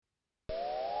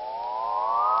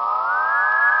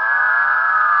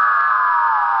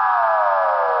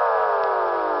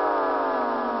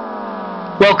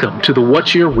Welcome to the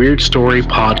What's Your Weird Story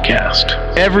podcast.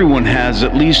 Everyone has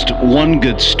at least one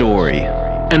good story.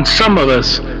 And some of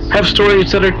us have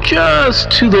stories that are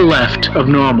just to the left of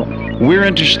normal. We're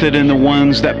interested in the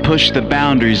ones that push the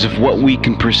boundaries of what we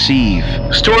can perceive.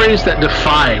 Stories that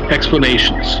defy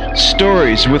explanations.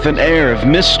 Stories with an air of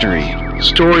mystery.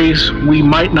 Stories we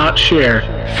might not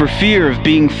share for fear of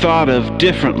being thought of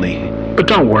differently. But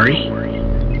don't worry,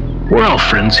 we're all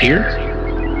friends here.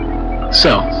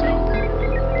 So,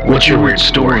 what's your weird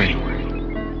story?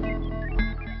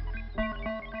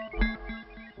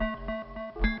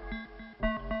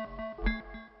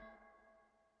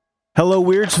 Hello,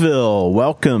 Weirdsville.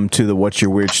 Welcome to the What's Your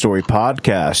Weird Story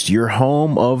podcast, your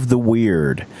home of the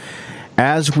weird.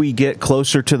 As we get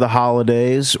closer to the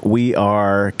holidays, we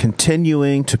are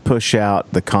continuing to push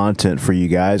out the content for you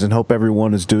guys and hope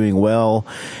everyone is doing well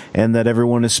and that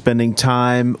everyone is spending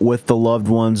time with the loved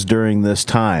ones during this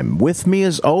time. With me,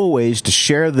 as always, to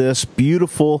share this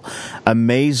beautiful,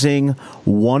 amazing,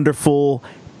 wonderful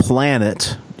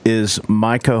planet is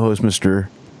my co-host,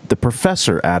 the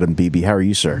Professor Adam Beebe. How are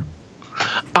you, sir?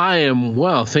 I am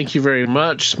well. Thank you very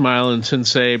much, Smiling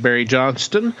Sensei Barry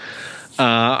Johnston.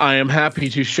 I am happy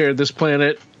to share this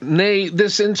planet, nay,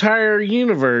 this entire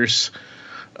universe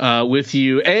with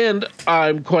you, and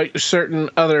I'm quite certain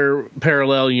other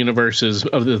parallel universes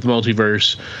of the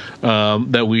multiverse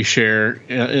that we share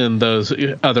in those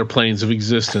other planes of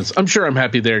existence. I'm sure I'm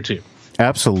happy there, too.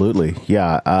 Absolutely.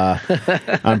 Yeah.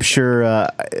 I'm sure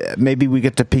maybe we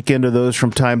get to peek into those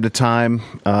from time to time,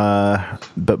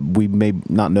 but we may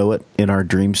not know it in our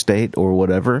dream state or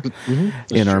whatever,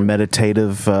 in our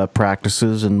meditative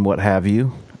practices and what have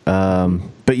you.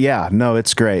 But yeah, no,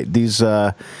 it's great. These,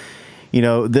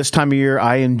 this time of year,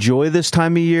 I enjoy this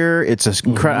time of year. It's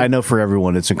I know for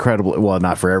everyone, it's incredible. Well,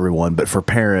 not for everyone, but for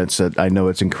parents, I know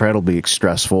it's incredibly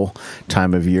stressful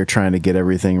time of year trying to get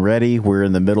everything ready. We're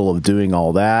in the middle of doing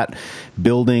all that,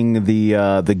 building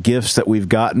the gifts that we've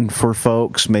gotten for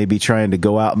folks, maybe trying to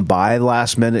go out and buy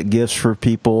last minute gifts for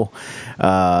people,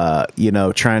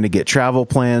 trying to get travel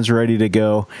plans ready to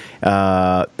go.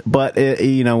 But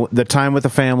the time with the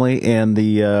family and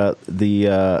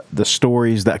the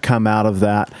stories that come out of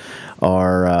that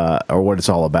are what it's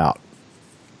all about.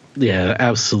 Yeah,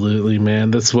 absolutely,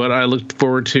 man. That's what I look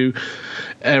forward to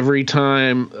every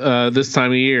time this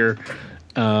time of year.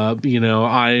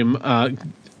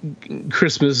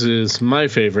 Christmas is my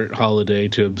favorite holiday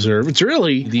to observe. It's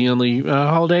really the only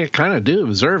holiday I kind of do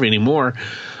observe anymore.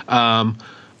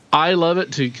 I love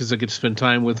it too because I get to spend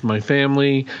time with my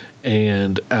family,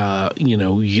 and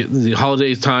the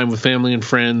holidays time with family and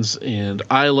friends. And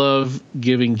I love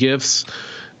giving gifts,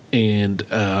 and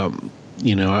I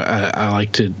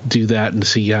like to do that and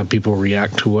see how people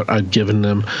react to what I've given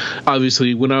them.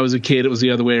 Obviously, when I was a kid, it was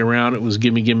the other way around. It was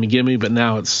gimme, gimme, gimme. But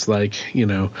now it's like,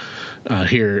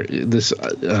 here, this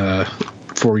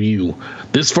for you.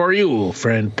 This for you,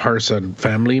 friend, person,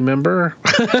 family member.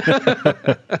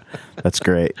 That's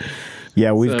great.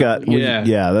 Yeah,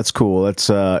 that's cool. That's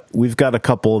we've got a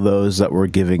couple of those that we're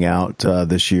giving out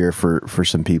this year for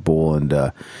some people,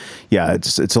 and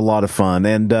it's a lot of fun.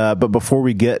 And but before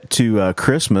we get to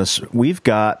Christmas, we've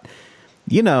got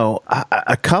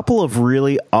a couple of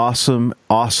really awesome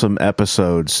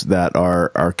episodes that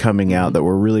are coming out that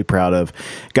we're really proud of.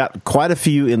 Got quite a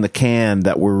few in the can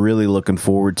that we're really looking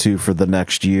forward to for the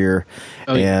next year.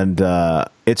 Oh, yeah.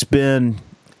 And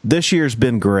this year's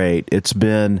been great. It's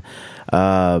been,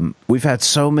 we've had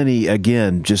so many,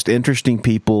 again, just interesting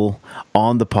people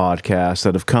on the podcast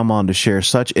that have come on to share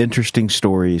such interesting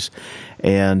stories.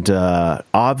 And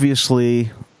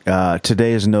obviously,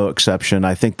 today is no exception.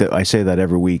 I think that I say that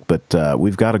every week, but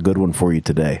we've got a good one for you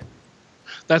today.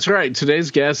 That's right. Today's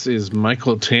guest is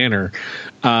Michael Tanner,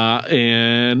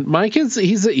 and Mike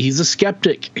he's a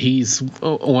skeptic. He's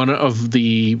one of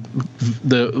the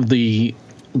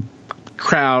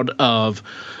crowd of,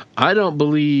 I don't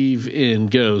believe in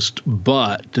ghosts,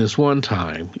 but this one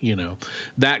time,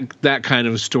 that kind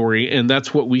of a story. And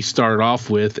that's what we start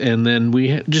off with. And then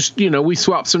we just, we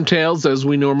swap some tales as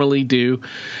we normally do.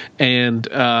 And,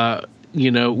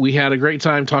 we had a great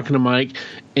time talking to Mike.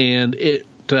 And it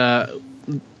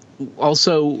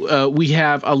also, we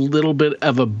have a little bit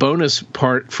of a bonus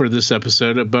part for this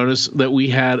episode, a bonus that we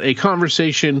had a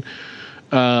conversation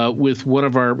with one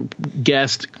of our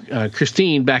guests,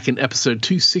 Christine, back in episode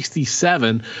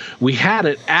 267. We had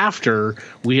it after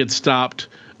we had stopped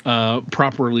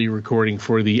properly recording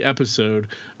for the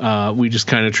episode. We just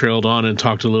kind of trailed on and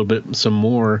talked a little bit some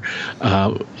more.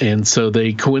 And so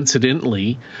they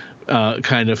coincidentally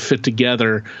kind of fit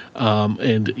together,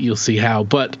 and you'll see how.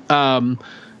 But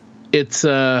it's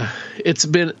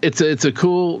a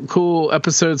cool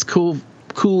episode. It's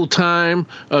cool time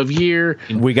of year.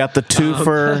 We got the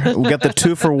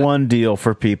 2 for 1 deal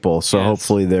for people. So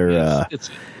hopefully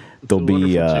they'll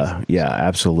be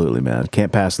absolutely, man.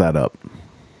 Can't pass that up.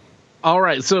 All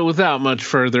right, so without much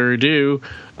further ado,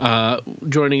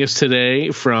 joining us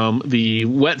today from the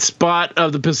wet spot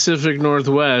of the Pacific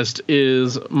Northwest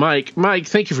is Mike. Mike,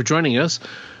 thank you for joining us.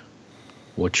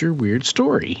 What's your weird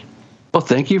story? Well,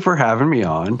 thank you for having me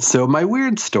on. So my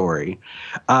weird story,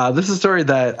 this is a story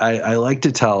that I like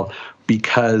to tell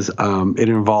because it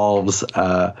involves, it's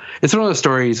one of those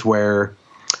stories where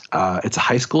it's a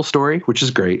high school story, which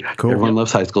is great. Cool. Everyone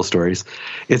loves high school stories.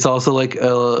 It's also like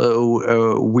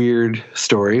a weird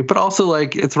story, but also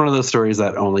like it's one of those stories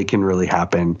that only can really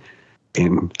happen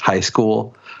in high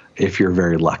school if you're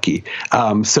very lucky.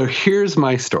 So here's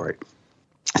my story.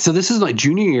 So this is my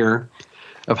junior year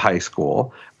of high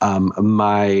school.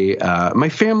 My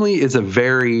family is a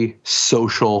very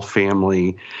social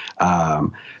family.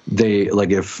 They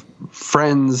like if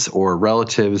friends or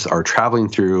relatives are traveling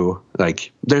through,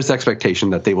 like there's expectation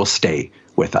that they will stay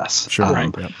with us.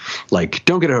 Sure. Like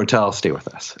don't get a hotel, stay with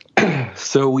us.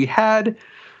 So we had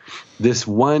this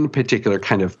one particular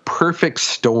kind of perfect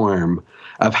storm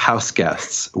of house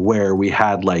guests where we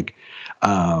had like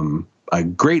a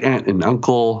great aunt and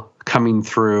uncle coming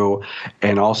through,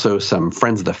 and also some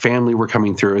friends of the family were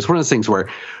coming through. It was one of those things where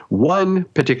one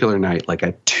particular night, like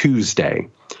a Tuesday,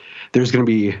 there's going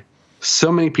to be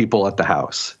so many people at the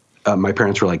house. My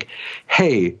parents were like,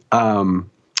 hey,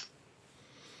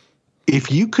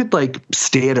 if you could like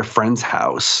stay at a friend's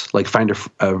house, like find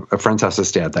a friend's house to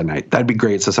stay at that night, that'd be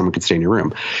great so someone could stay in your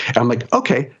room. And I'm like,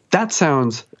 okay, that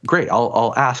sounds great.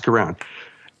 I'll ask around.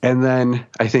 And then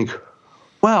I think,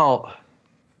 well,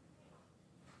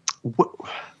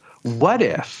 what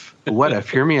if,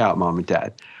 hear me out, Mom and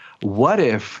Dad, what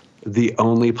if the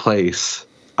only place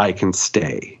I can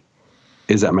stay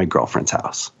is at my girlfriend's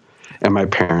house? And my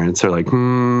parents are like,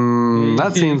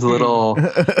 that seems a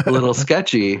little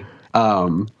sketchy.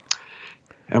 And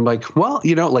I'm like, well,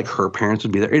 like her parents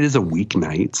would be there. It is a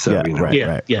weeknight. So,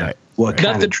 right. What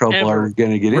kind of trouble are we going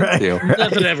to get into?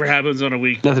 Nothing ever happens on a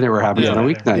weeknight. Nothing ever happens on a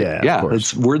weeknight. Yeah,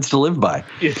 it's words to live by.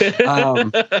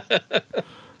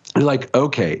 Like,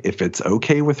 okay, if it's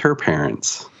okay with her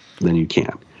parents, then you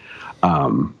can.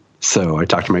 So I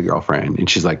talked to my girlfriend, and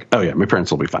she's like, oh, yeah, my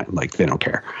parents will be fine. Like, they don't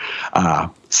care.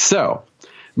 So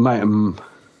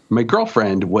my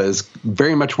girlfriend was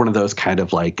very much one of those kind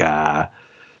of like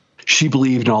she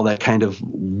believed in all that kind of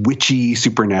witchy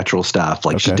supernatural stuff.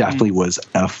 Like she definitely was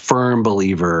a firm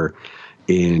believer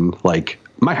in like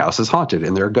my house is haunted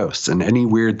and there are ghosts, and any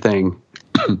weird thing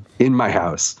in my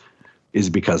house is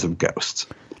because of ghosts.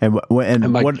 And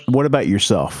what about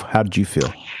yourself? How did you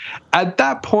feel? At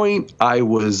that point, I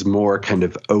was more kind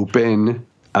of open.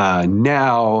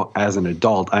 Now, as an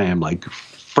adult, I am like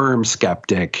firm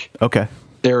skeptic. Okay.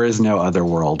 There is no other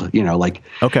world,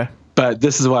 Okay. But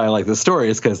this is why I like this story,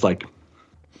 is because like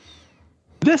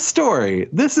this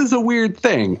is a weird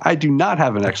thing. I do not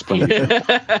have an explanation.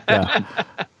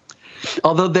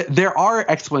 Although there are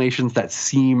explanations that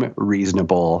seem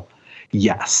reasonable.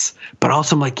 Yes. But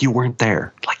also I'm like, you weren't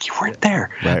there.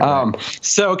 Right.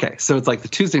 So it's like the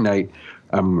Tuesday night,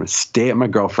 I'm going to stay at my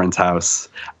girlfriend's house,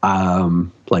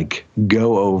 like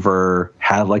go over,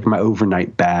 have like my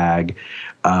overnight bag,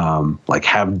 like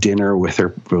have dinner with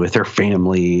her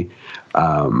family.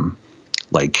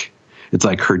 Like it's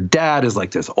like her dad is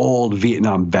like this old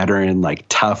Vietnam veteran, like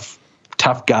tough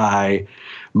guy.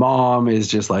 Mom is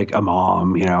just like a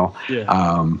mom,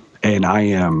 and I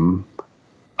am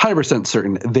 100%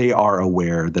 certain they are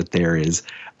aware that there is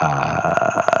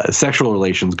sexual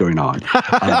relations going on.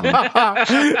 I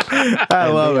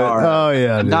love it. Oh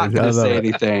yeah, I'm not going to say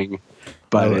anything,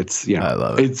 but it's I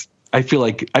love it. It's. I feel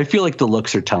like the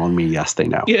looks are telling me yes, they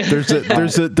know. Yeah.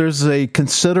 There's a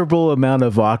considerable amount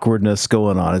of awkwardness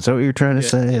going on. Is that what you're trying to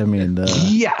say? I mean,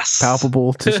 yes,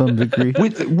 palpable to some degree.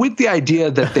 with the idea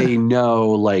that they know,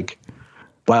 like,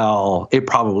 well, it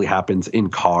probably happens in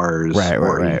cars, right,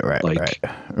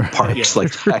 parks,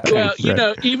 like that kind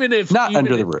of even if not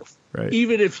under the roof. Right.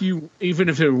 Even if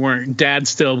it weren't, Dad's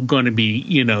still going to be,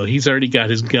 he's already got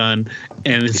his gun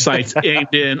and his sights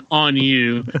aimed in on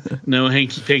you. No,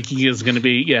 Hanky Panky is going to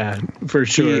be, for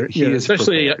sure. He is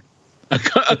especially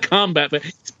a combat. But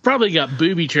he's probably got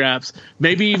booby traps,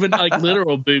 maybe even like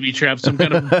literal booby traps, some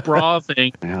kind of bra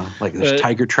thing. Yeah, like there's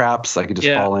tiger traps I could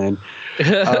just fall in.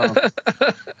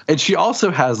 And she also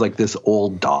has like this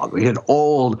old dog, like an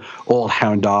old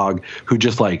hound dog who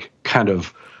just like kind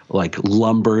of like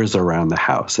lumbers around the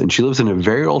house. And she lives in a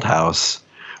very old house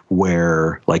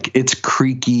where like it's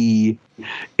creaky.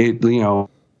 It,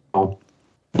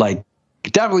 like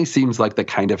it definitely seems like the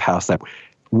kind of house that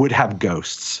would have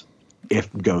ghosts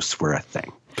if ghosts were a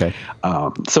thing. Okay.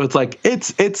 So it's like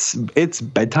it's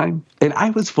bedtime, and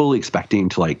I was fully expecting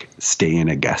to like stay in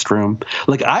a guest room.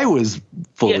 Like I was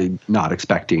fully not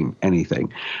expecting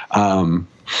anything. And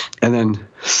then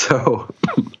so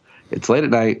it's late at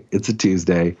night. It's a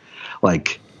Tuesday.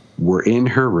 Like we're in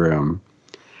her room,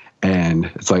 and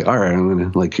it's like, all right, I'm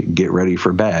gonna like get ready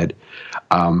for bed.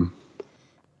 And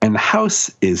the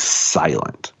house is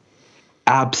silent,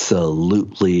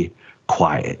 absolutely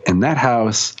quiet. And that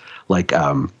house, like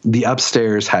the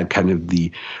upstairs had kind of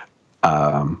the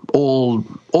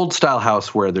old style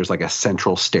house where there's like a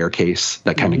central staircase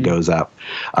that kind of goes up,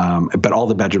 but all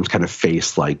the bedrooms kind of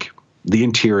face like the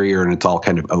interior, and it's all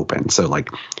kind of open. So like,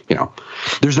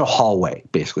 there's no hallway,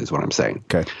 basically is what I'm saying.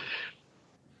 Okay.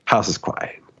 House is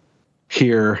quiet.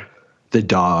 Here, the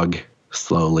dog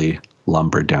slowly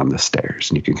lumbered down the stairs,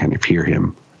 and you can kind of hear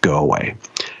him go away.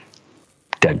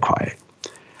 Dead quiet.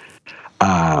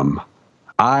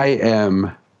 I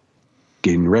am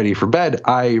getting ready for bed.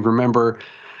 I remember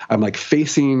I'm like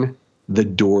facing the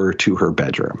door to her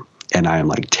bedroom, and I'm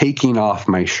like taking off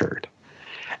my shirt,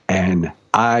 and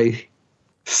I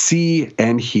see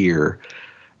and hear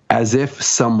as if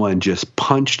someone just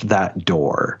punched that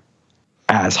door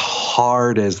as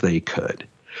hard as they could.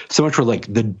 So much where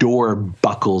like the door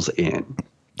buckles in.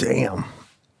 Damn.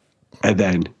 And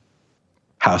then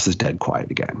house is dead quiet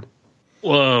again.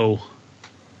 Whoa.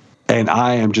 And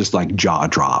I am just like jaw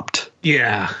dropped.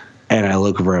 Yeah. And I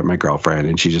look over at my girlfriend,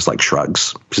 and she just like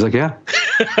shrugs. She's like, yeah,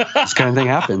 this kind of thing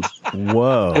happens.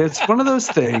 Whoa. It's one of those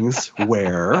things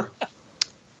where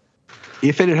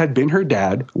if it had been her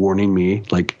dad warning me,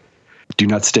 like, do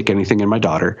not stick anything in my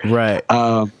daughter. Right.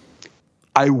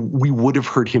 We would have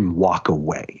heard him walk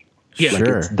away. Yeah. Like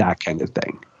Sure. it's that kind of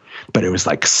thing. But it was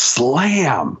like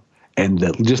slam. And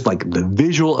just like the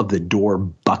visual of the door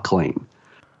buckling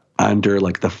under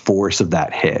like the force of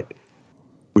that hit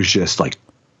was just like,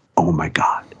 oh my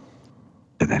God.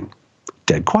 And then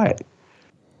dead quiet.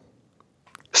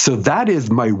 So that is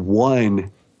my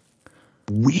one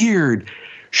weird,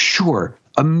 sure,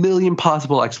 a million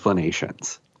possible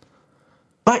explanations.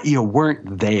 But you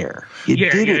weren't there. You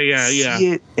didn't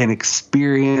see it and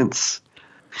experience.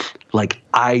 Like,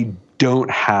 I don't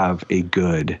have a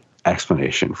good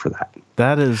explanation for that.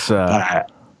 That is.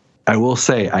 I will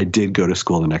say I did go to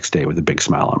school the next day with a big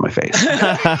smile on my face.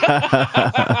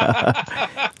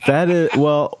 That is,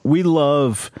 well, we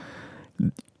love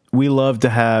to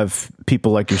have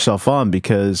people like yourself on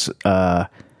because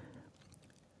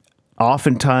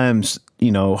oftentimes,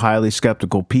 highly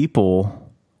skeptical people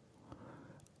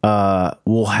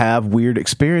will have weird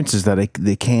experiences that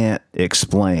they can't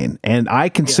explain. And I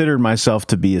considered myself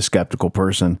to be a skeptical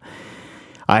person.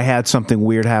 I had something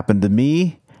weird happen to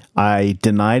me. I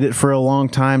denied it for a long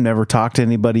time, never talked to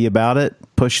anybody about it,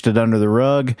 pushed it under the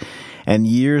rug. And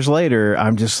years later,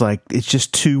 I'm just like, it's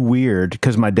just too weird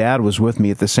because my dad was with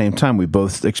me at the same time. We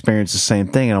both experienced the same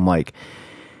thing. And I'm like,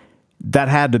 that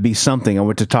had to be something. I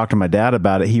went to talk to my dad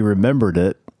about it. He remembered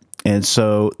it. And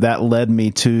so that led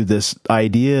me to this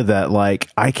idea that like,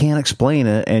 I can't explain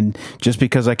it. And just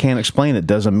because I can't explain it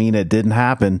doesn't mean it didn't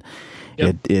happen.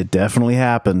 Yep. It definitely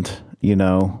happened,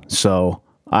 so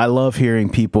I love hearing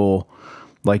people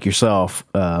like yourself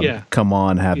come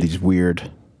on, have these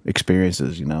weird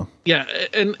experiences, Yeah,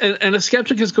 and a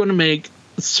skeptic is going to make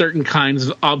certain kinds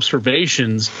of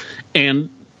observations, and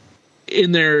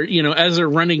in their, as they're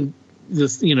running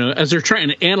this, as they're trying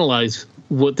to analyze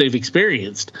what they've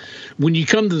experienced, when you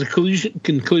come to the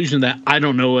conclusion that I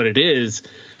don't know what it is,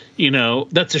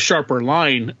 that's a sharper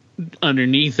line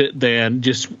underneath it than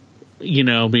just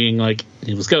being like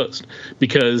it was ghost,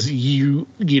 because you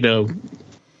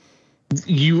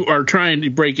are trying to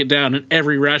break it down in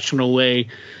every rational way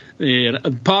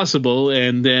possible,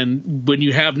 and then when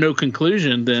you have no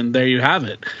conclusion, then there you have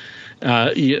it.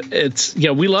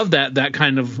 We love that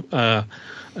kind of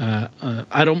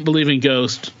I don't believe in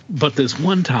ghosts, but this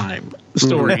one time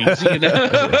stories.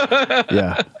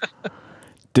 Yeah.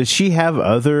 Did she have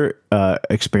other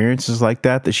experiences like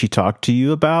that she talked to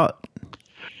you about?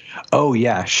 Oh,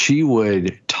 yeah. She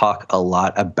would talk a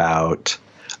lot about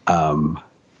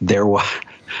there was.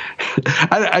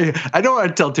 I don't want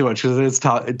to tell too much because it's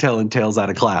telling tales out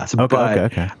of class.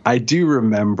 Okay. I do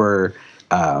remember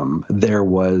there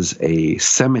was a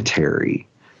cemetery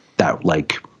that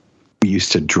like we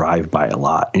used to drive by a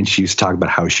lot, and she used to talk about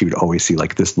how she would always see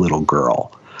like this little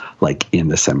girl like in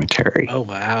the cemetery. Oh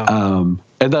wow!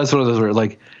 And that's one of those where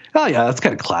like, oh yeah, that's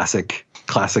kind of classic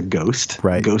classic ghost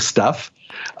stuff.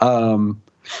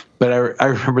 But I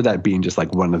remember that being just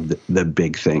like one of the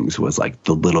big things was like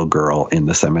the little girl in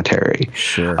the cemetery.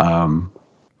 Sure.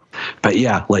 But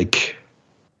yeah, like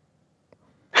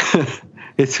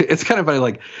it's kind of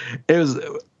like it was,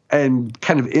 and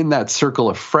kind of in that circle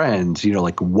of friends, you know,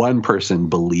 like one person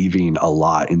believing a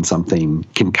lot in something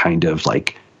can kind of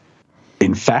like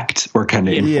infect or kind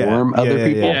of inform other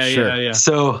people. Yeah.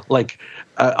 So like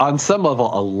on some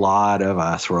level, a lot of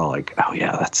us were all like, oh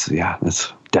yeah, that's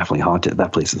definitely haunted.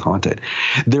 That place is haunted.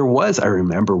 There was, I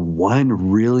remember,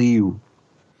 one really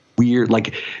weird,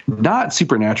 like not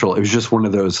supernatural. It was just one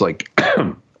of those like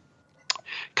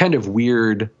kind of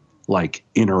weird like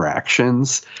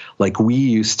interactions. Like we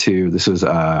used to, this was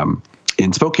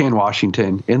in Spokane,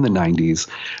 Washington in the 90s,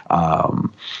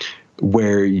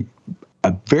 where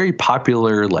a very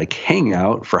popular like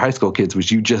hangout for high school kids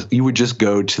was you would just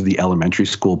go to the elementary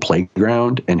school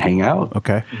playground and hang out.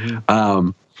 Okay.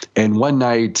 And one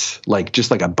night, like just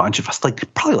like a bunch of us,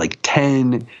 like probably like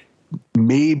 10,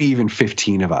 maybe even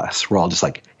 15 of us were all just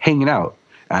like hanging out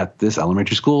at this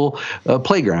elementary school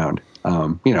playground.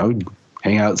 You know,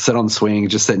 hang out, sit on the swing,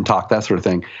 just sit and talk, that sort of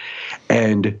thing.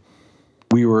 And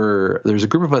there's a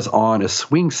group of us on a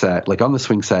swing set, like on the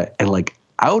swing set, and like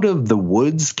out of the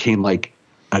woods came like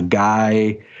a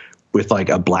guy with like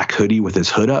a black hoodie with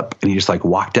his hood up, and he just like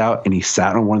walked out and he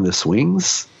sat on one of the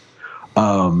swings.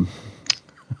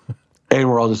 And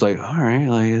we're all just like, all right,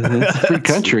 like it's a free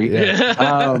country.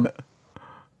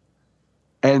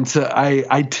 And so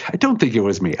I don't think it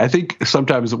was me. I think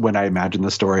sometimes when I imagine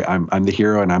the story, I'm the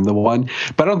hero and I'm the one,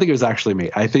 but I don't think it was actually me.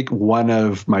 I think one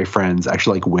of my friends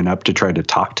actually like went up to try to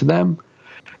talk to them,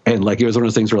 and like it was one of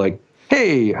those things where like,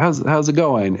 hey, how's it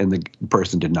going? And the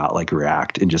person did not like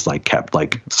react and just like kept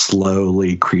like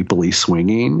slowly, creepily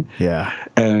swinging. Yeah.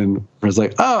 And I was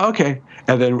like, oh, okay.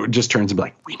 And then it just turns and be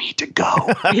like, we need to go.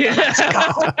 Let's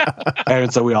go.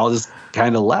 And so we all just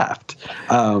kind of left.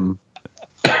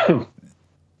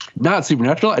 Not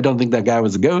supernatural. I don't think that guy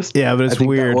was a ghost. Yeah, but it's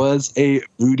weird. That was a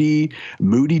moody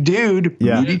dude,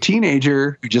 moody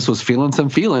teenager who just was feeling some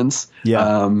feelings.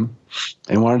 Yeah.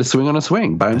 And wanted to swing on a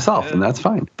swing by himself, and that's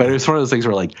fine. But it was one of those things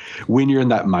where, like, when you're in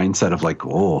that mindset of like,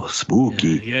 oh,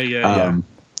 spooky,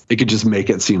 it could just make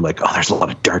it seem like, oh, there's a lot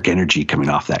of dark energy coming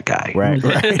off that guy. Right.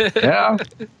 Yeah.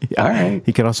 All right.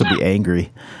 He could also be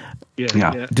angry.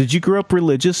 Yeah. Did you grow up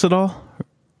religious at all?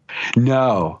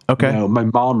 No. Okay. No, my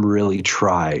mom really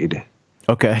tried.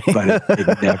 Okay. But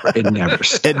it never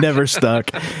stuck. It never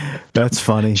stuck. That's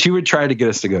funny. She would try to get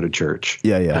us to go to church.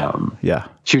 Yeah.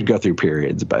 She would go through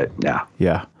periods, but yeah.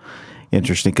 Yeah.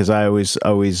 Interesting. Cause I always,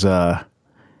 a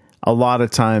lot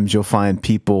of times you'll find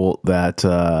people that,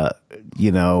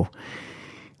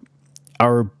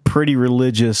 are pretty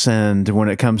religious. And when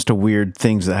it comes to weird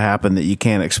things that happen that you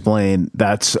can't explain,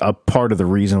 that's a part of the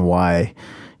reason why.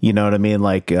 You know what I mean?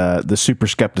 Like the super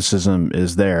skepticism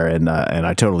is there, and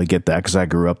I totally get that because I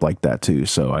grew up like that too.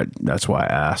 So that's why I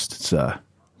asked. It's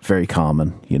very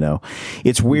common. You know,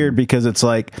 it's weird because it's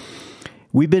like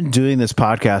we've been doing this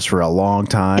podcast for a long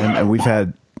time, and we've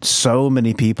had so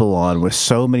many people on with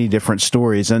so many different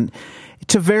stories, and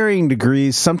to varying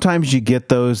degrees. Sometimes you get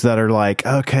those that are like,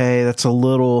 okay, that's a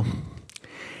little,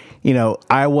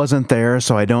 I wasn't there,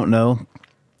 so I don't know.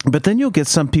 But then you'll get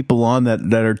some people on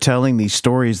that are telling these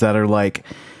stories that are like,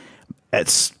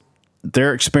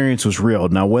 their experience was real.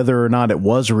 Now, whether or not it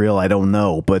was real, I don't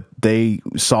know. But they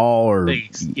saw or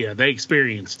they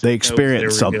experienced. They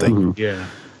experienced something. Yeah.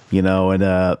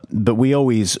 But we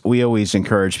always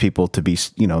encourage people to be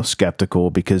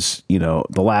skeptical because the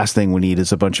last thing we need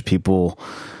is a bunch of people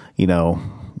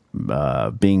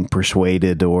being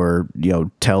persuaded or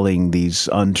telling these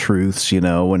untruths,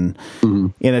 and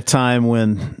in a time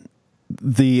when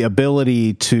the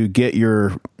ability to get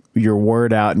your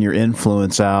word out and your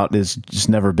influence out is just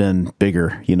never been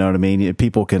bigger. You know what I mean?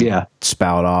 People can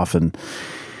spout off and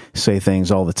say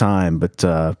things all the time, but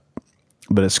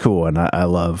it's cool, and I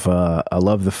love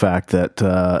the fact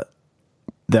that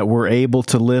we're able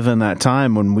to live in that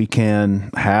time when we can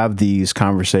have these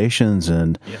conversations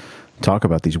and talk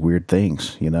about these weird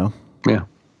things,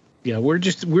 Yeah, we're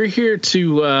here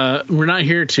to we're not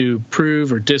here to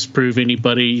prove or disprove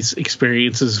anybody's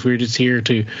experiences. We're just here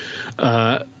to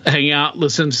hang out,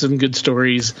 listen to some good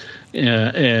stories,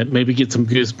 and maybe get some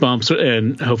goosebumps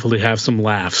and hopefully have some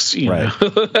laughs.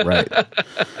 Right.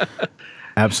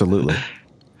 Absolutely.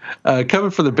 Coming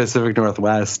from the Pacific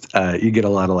Northwest, you get a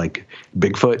lot of like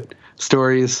Bigfoot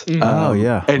stories.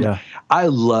 And I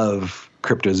love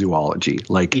cryptozoology.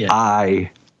 I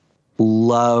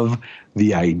love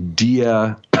the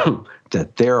idea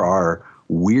that there are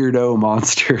weirdo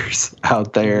monsters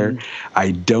out there.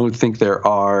 I don't think there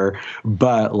are,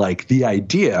 but like the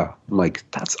idea, I'm like,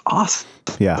 that's awesome.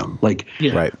 Yeah. Like,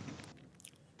 Right.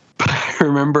 I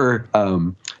remember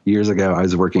years ago, I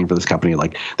was working for this company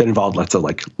like that involved lots of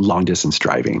like long distance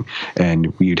driving,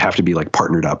 and you'd have to be like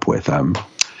partnered up with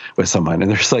someone.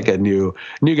 And there's like a new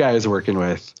guy I was working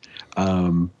with,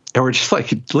 and we're just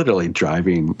like literally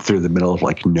driving through the middle of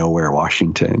like nowhere,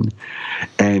 Washington,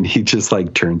 and he just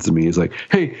like turns to me. He's like,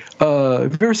 "Hey,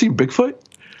 have you ever seen Bigfoot?"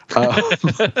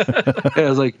 And I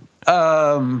was like,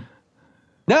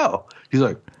 "No." He's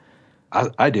like,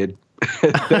 I did.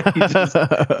 He just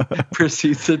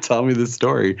proceeds to tell me the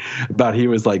story about he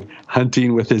was like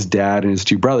hunting with his dad and his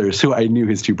two brothers, who I knew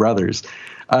his two brothers.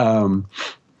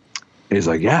 He's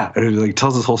like, yeah, and he like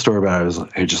tells this whole story about it.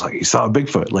 It was just like he saw a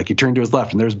Bigfoot, like he turned to his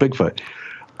left and there's Bigfoot.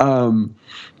 And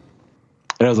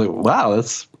I was like, wow,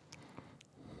 that's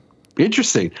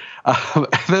interesting. And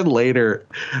then later,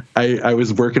 I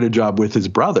was working a job with his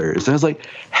brothers, and I was like,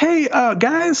 hey,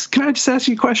 guys, can I just ask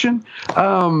you a question?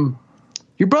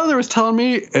 Your brother was telling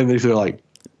me, and they're like,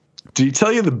 did he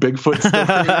tell you the Bigfoot story?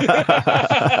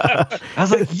 I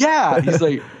was like, yeah. He's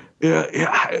like,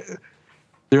 yeah.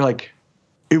 They're like,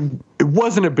 it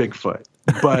wasn't a Bigfoot,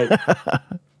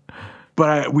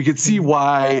 but we could see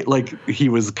why, like, he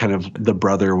was kind of, the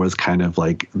brother was kind of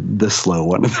like the slow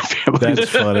one in the family.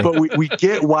 That's funny. But we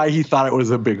get why he thought it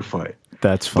was a Bigfoot.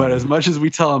 That's funny. But as much as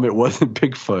we tell him it wasn't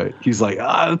Bigfoot, he's like,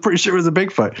 I'm pretty sure it was a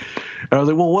Bigfoot. And I was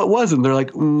like, well, what was it? And they're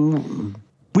like,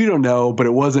 we don't know, but it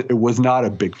was not a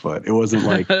Bigfoot. It wasn't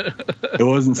like, it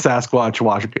wasn't Sasquatch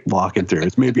walking through.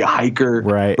 It's maybe a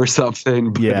hiker or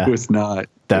something, but it was not.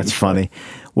 That's funny.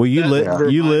 Well, you live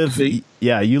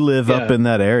up in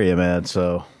that area, man.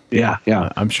 So yeah.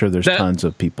 I'm sure there's tons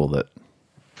of people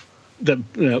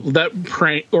that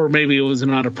prank, or maybe it was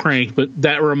not a prank, but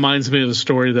that reminds me of a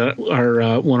story that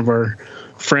our one of our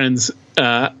friends,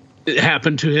 it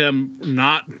happened to him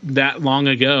not that long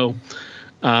ago.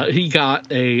 He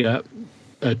got a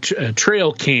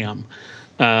trail cam.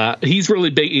 He's really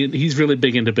big. He's really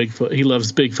big into Bigfoot. He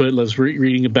loves Bigfoot. Loves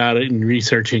reading about it and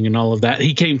researching and all of that.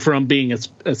 He came from being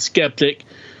a skeptic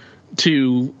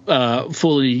to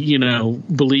fully,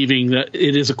 believing that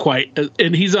it is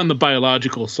and he's on the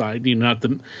biological side, not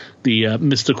the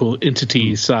mystical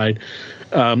entity side.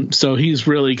 So he's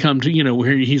really come to,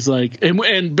 where he's like,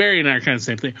 and Barry and I are kind of the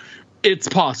same thing. It's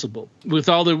possible with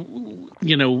all the,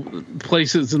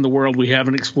 places in the world we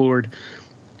haven't explored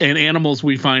and animals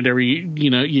we find every,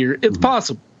 year. It's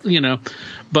possible,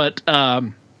 but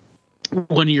 1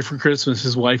 year for Christmas,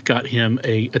 his wife got him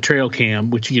a trail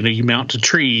cam, which, you mount to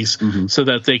trees so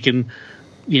that they can,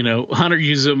 hunter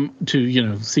use them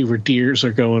to, see where deers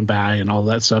are going by and all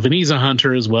that stuff. And he's a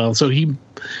hunter as well. So he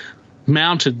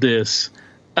mounted this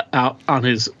out on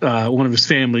his, one of his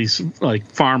family's like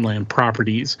farmland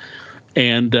properties.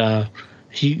 And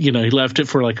he left it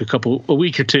for like a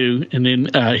week or two, and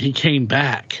then he came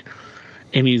back,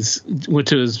 and went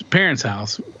to his parents'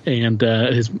 house, and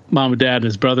his mom and dad and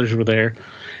his brothers were there,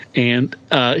 and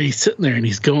he's sitting there and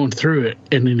he's going through it,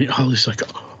 and then he's like,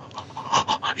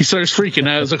 he starts freaking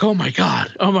out. I was like, oh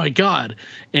my god,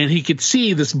 and he could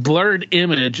see this blurred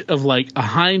image of like a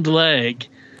hind leg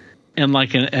and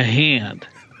like a hand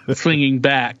swinging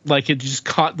back, like it just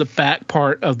caught the back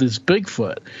part of this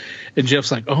Bigfoot. And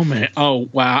Jeff's like, oh man, oh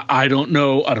wow, I don't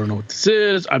know what this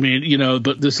is. I mean,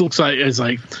 but this looks like, he's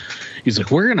like,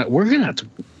 we're gonna have to,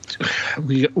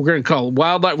 we're gonna call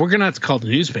wildlife. We're gonna have to call the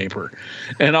newspaper,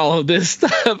 and all of this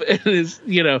stuff. And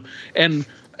and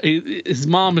his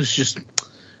mom is just,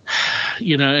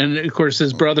 and of course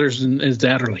his brothers and his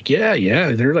dad are like,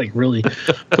 yeah, they're like really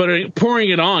pouring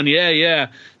it on, yeah.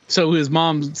 So his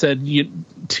mom said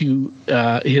to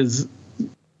his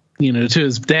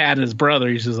dad and his brother,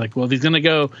 he's just like, well, if he's going to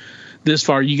go this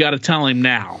far, you got to tell him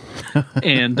now.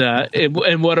 And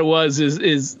what it was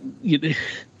is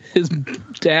his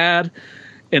dad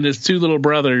and his two little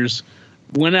brothers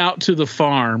went out to the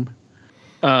farm.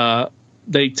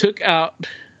 They took out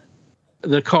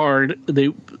the card. They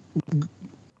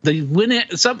went in.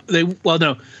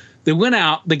 They went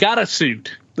out. They got a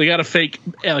suit. They got a fake,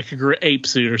 like a ape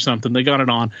suit or something. They got it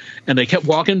on, and they kept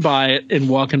walking by it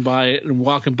until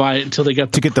they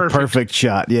got the perfect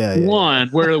shot. Yeah. One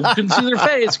where you couldn't see their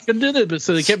face, couldn't do that, but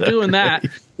so they kept doing that.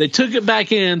 They took it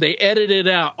back in. They edited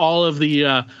out all of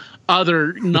the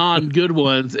other non-good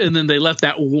ones, and then they left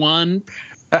that one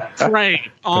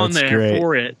frame on there great.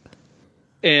 For it.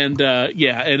 And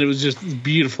and it was just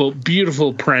beautiful,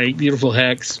 beautiful prank, beautiful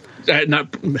hex.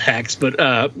 Not hex,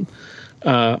 but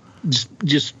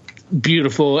just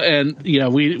beautiful. And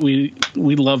we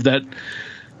love that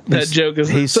That joke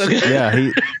is so good. Yeah,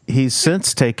 he's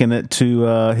since taken it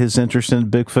to his interest in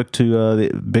Bigfoot to the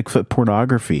Bigfoot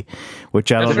pornography,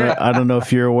 which I don't know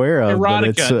if you're aware of. Erotica. But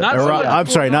it's, I'm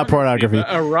sorry, not pornography.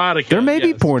 Erotica. There may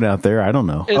be porn out there. I don't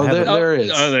know. There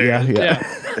is. Oh, there is. Yeah,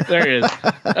 there is.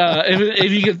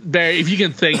 If you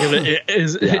can think of it,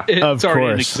 it's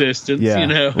already in existence. Yeah, you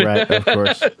know, right?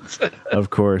 Of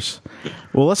course.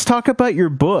 Well, let's talk about your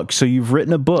book. So you've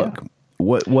written a book. Yeah.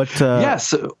 What?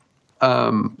 So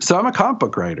I'm a comic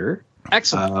book writer.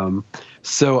 Excellent.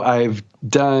 So I've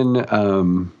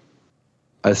done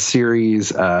a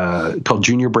series called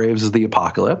Junior Braves of the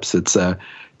Apocalypse. It's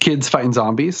kids fighting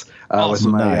zombies with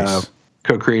my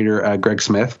co-creator Greg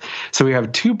Smith. So we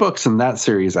have 2 books in that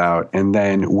series out, and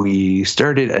then we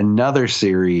started another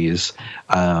series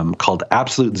called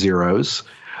Absolute Zeros.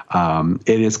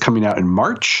 It is coming out in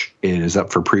March. It is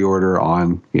up for pre-order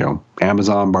on,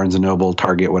 Amazon, Barnes & Noble,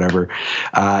 Target, whatever.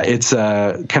 It's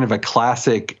a kind of a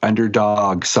classic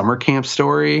underdog summer camp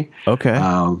story. Okay.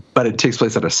 But it takes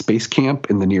place at a space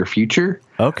camp in the near future.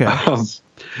 Okay.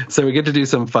 So we get to do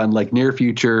some fun, near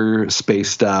future space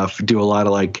stuff, do a lot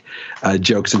of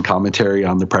jokes and commentary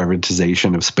on the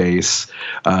privatization of space.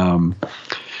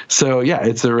 So yeah,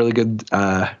 it's a really good, it's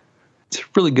a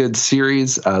really good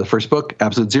series. The first book,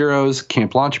 Absolute Zeros,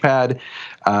 Camp Launchpad,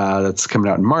 that's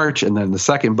coming out in March. And then the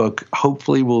second book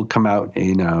hopefully will come out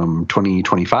in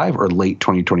 2025 or late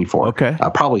 2024. Okay.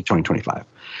 Probably 2025.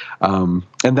 And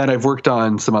then I've worked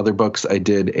on some other books. I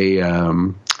did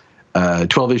a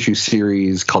 12-issue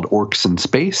series called Orcs in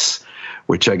Space,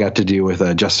 which I got to do with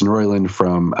Justin Roiland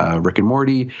from Rick and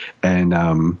Morty and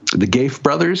the Gafe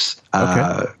brothers.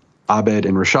 Okay. Abed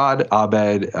and Rashad.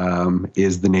 Abed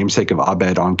is the namesake of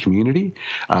Abed on Community.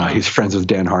 He's friends with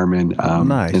Dan Harmon in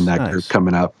that group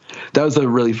coming up. That was a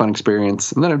really fun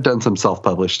experience. And then I've done some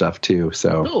self-published stuff too.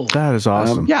 So that is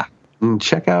awesome. Yeah. And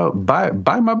check out, buy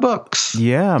my books.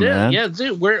 Yeah, man. Yeah,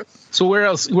 dude. Where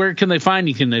else? Where can they find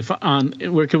you?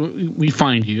 Where can we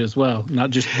find you as well?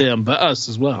 Not just them, but us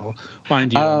as well.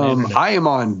 Find you. I am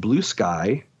on Blue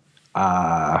Sky,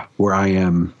 where I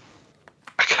am.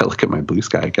 I gotta look at my Blue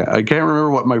Sky. I can't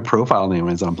remember what my profile name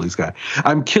is on Blue Sky.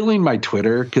 I'm killing my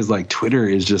Twitter because Twitter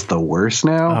is just the worst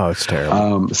now. Oh, it's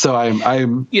terrible. So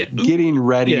I'm getting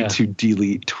ready to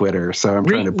delete Twitter. So I'm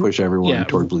trying to push everyone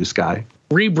toward Blue Sky.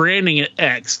 Rebranding it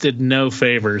X did no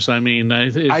favors. I mean,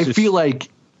 I feel like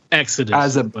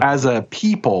Exodus as a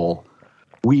people,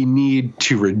 we need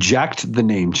to reject the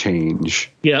name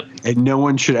change. Yep. And no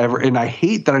one should ever. And I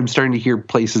hate that I'm starting to hear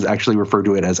places actually refer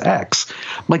to it as X.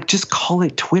 Just call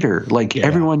it Twitter.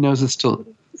 Everyone knows it's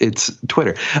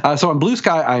Twitter. So on Blue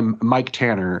Sky, I'm Mike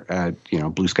Tanner at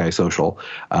Blue Sky Social.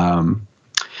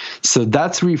 So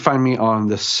that's where you find me on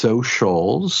the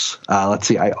socials. Let's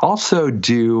see. I also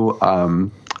do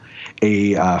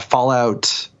a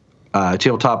Fallout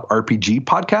tabletop RPG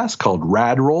podcast called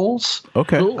Rad Rolls.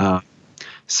 Okay. Cool.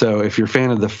 So if you're a fan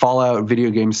of the Fallout video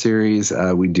game series,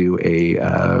 we do a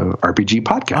RPG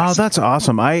podcast. Oh, that's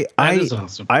awesome. That is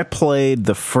awesome. I played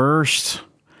the first.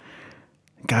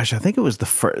 Gosh, I think it was the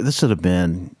first. This would have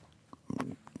been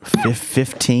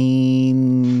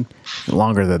 15,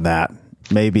 longer than that.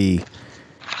 Maybe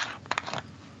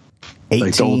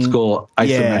 18. Old school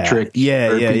isometric.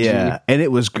 Yeah. And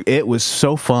it was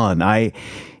so fun.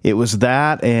 It was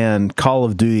that and Call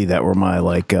of Duty that were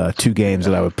my 2 games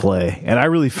that I would play, and I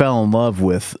really fell in love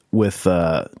with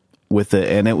it.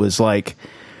 And it was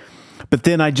but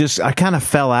then I kind of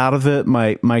fell out of it.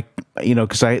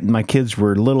 Because my kids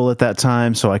were little at that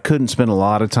time, so I couldn't spend a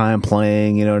lot of time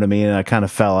playing. You know what I mean? And I kind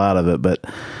of fell out of it, but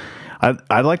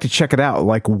I'd like to check it out.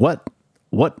 What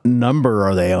number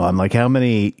are they on? How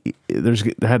many? There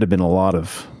had to have been a lot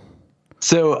of.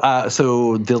 So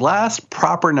the last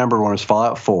proper number one was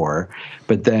Fallout 4,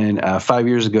 but then 5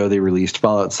 years ago they released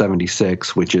Fallout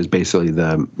 76, which is basically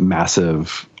the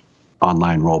massive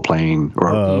online role playing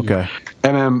or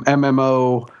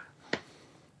MMO.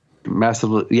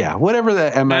 Massive, whatever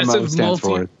the MMO stands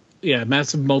for. Yeah,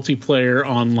 massive multiplayer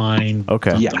online.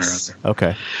 Okay. Yes.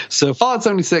 Okay. So Fallout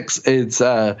 76, it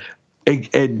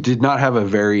did not have a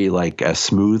very a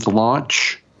smooth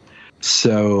launch,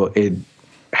 so it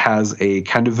has a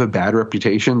kind of a bad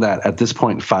reputation that at this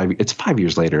point it's 5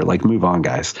 years later. Move on,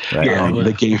 guys. Right.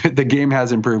 The game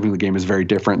has improved and the game is very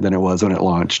different than it was when it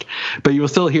launched. But you will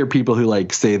still hear people who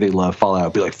say they love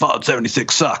Fallout be like, Fallout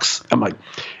 76 sucks. I'm like,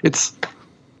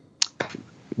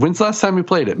 when's the last time we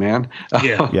played it, man?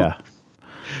 Yeah. Yeah.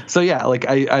 So yeah,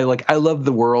 I love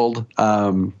the world.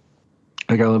 I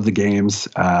love the games.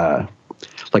 That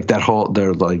whole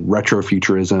their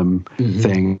retrofuturism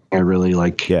thing. I really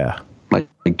like. Yeah.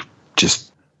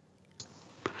 Just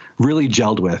really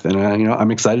gelled with, and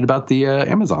I'm excited about the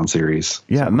Amazon series.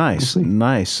 Yeah,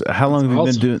 nice. How long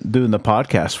have you been doing the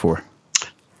podcast for?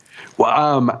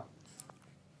 Well,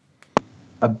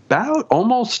 about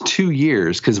almost 2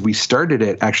 years, because we started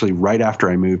it actually right after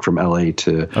I moved from LA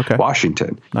to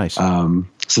Washington. Nice.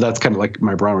 So that's kind of like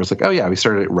my brother was like, oh yeah, we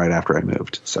started it right after I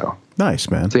moved. So nice,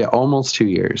 man. So yeah, almost 2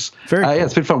 years. Very cool. Yeah,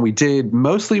 it's been fun. We did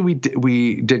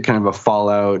kind of a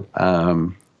Fallout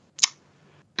kind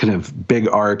of big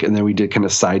arc, and then we did kind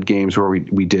of side games where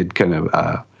we did kind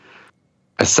of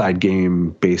a side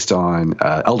game based on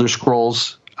Elder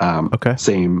Scrolls.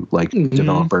 Same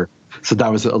developer. So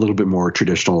that was a little bit more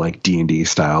traditional, like D&D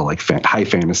style, like high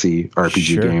fantasy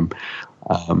RPG game.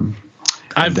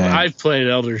 I've played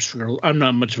Elder Scrolls. I'm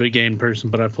not much of a game person,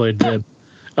 but I played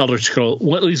Elder Scroll.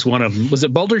 Well, at least one of them. Was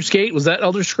it Baldur's Gate? Was that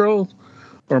Elder Scroll,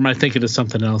 or am I thinking of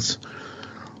something else?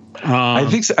 I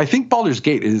think Baldur's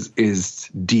Gate is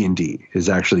D&D, is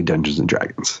actually Dungeons and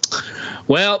Dragons.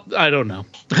 Well, I don't know.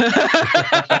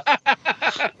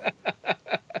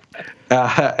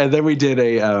 And then we did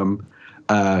a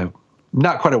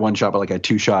not quite a one-shot, but like a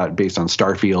two-shot based on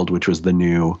Starfield, which was the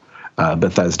new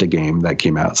Bethesda game that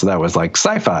came out. So that was like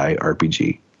sci-fi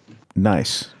RPG.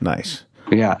 Nice.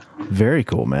 Yeah. Very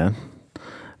cool, man.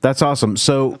 That's awesome.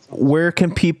 So where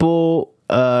can people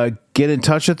get in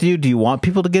touch with you? Do you want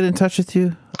people to get in touch with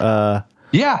you?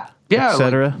 Yeah.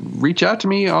 Etc. Like, reach out to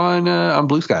me on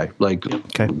Blue Sky. Like,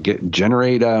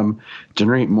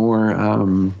 generate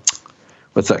more.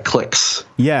 What's that? Clicks.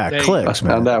 Yeah, clicks,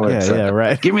 man. That yeah,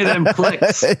 right. Give me them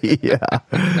clicks. Yeah.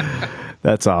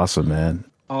 That's awesome, man.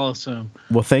 Awesome.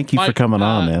 Well, thank you for coming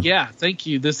on, man. Yeah, thank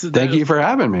you. Thank you for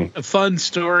having me. A fun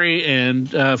story and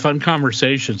fun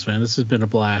conversations, man. This has been a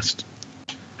blast.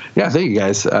 Yeah, thank you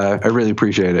guys. I really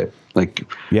appreciate it.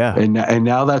 And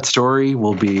now that story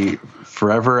will be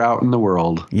forever out in the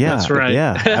world. Yeah, that's right.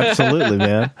 Yeah, absolutely,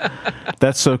 man.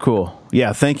 That's so cool.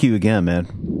 Yeah, thank you again, man.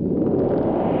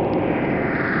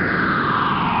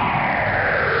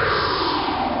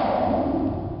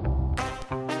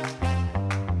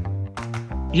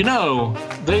 You know,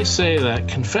 they say that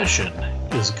confession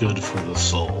is good for the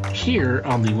soul. Here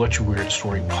on the What's Your Weird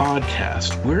Story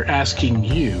podcast, we're asking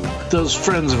you, those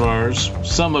friends of ours,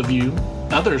 some of you,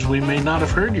 others, we may not have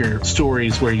heard your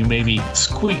stories where you maybe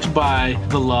squeaked by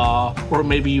the law, or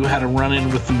maybe you had a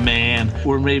run-in with the man,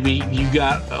 or maybe you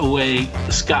got away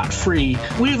scot-free.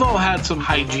 We've all had some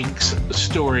hijinks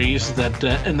stories that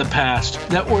in the past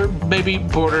that were maybe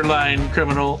borderline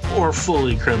criminal or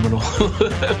fully criminal.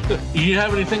 You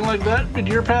have anything like that in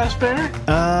your past, Bear?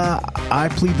 I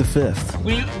plead the fifth.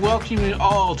 We welcome you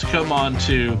all to come on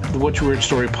to the What's Your Weird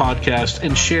Story podcast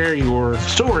and share your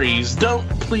stories. Don't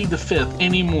plead the fifth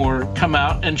anymore. Come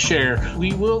out and share.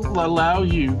 We will allow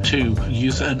you to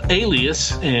use an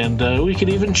alias, and we can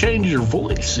even change your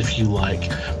voice if you like.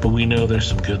 But we know there's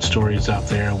some good stories out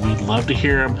there, and we'd love to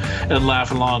hear them and laugh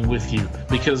along with you,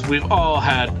 because we've all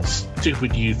had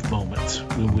stupid youth moments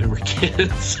when we were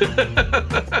kids.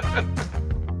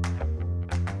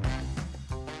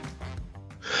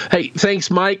 Hey,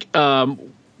 thanks, Mike.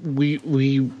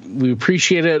 We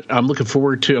appreciate it. I'm looking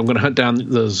forward to. I'm going to hunt down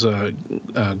those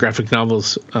graphic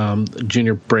novels,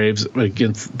 Junior Braves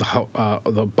against the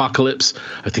Apocalypse.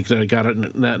 I think that I got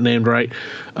that named right.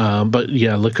 But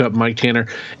yeah, look up Mike Tanner.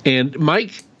 And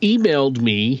Mike emailed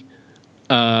me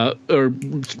or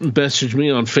messaged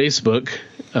me on Facebook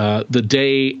the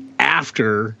day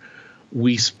after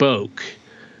we spoke.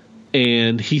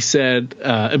 And he said,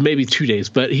 maybe 2 days,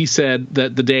 but he said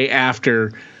that the day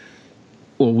after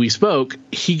we spoke,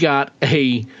 he got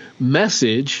a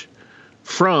message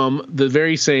from the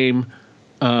very same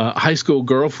high school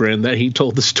girlfriend that he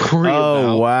told the story about.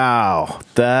 Oh, wow.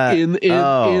 And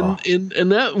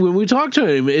that, when we talked to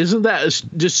him, isn't that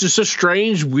just a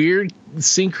strange, weird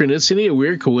synchronicity, a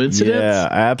weird coincidence? Yeah,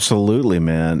 absolutely,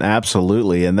 man.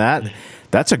 Absolutely. And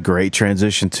that's a great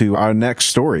transition to our next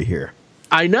story here.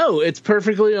 I know, it's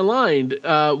perfectly aligned.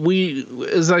 We,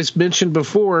 as I mentioned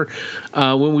before,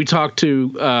 when we talked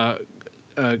to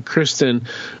Kristen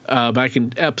back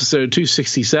in episode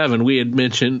 267, we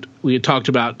had talked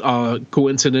about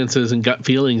coincidences and gut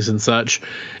feelings and such,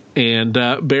 and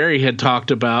Barry had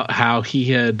talked about how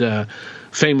he had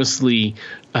famously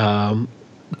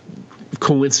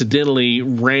coincidentally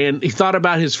he thought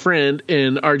about his friend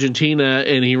in Argentina,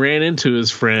 and he ran into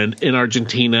his friend in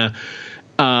Argentina.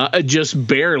 Just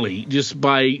barely, just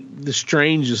by the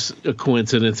strangest of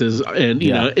coincidences. And,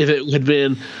 you know, if it had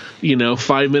been,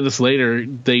 5 minutes later,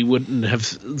 they wouldn't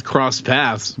have crossed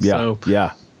paths. Yeah.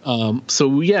 So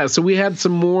we had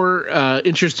some more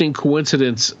interesting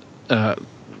coincidence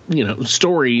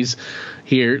stories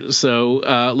here.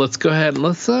 So let's go ahead and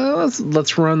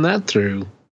let's run that through.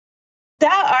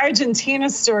 That Argentina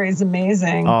story is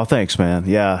amazing. Oh, thanks, man.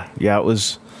 Yeah, it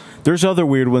was. There's other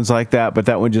weird ones like that, but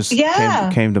that one just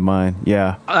came to mind.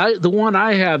 Yeah. The one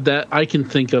I have that I can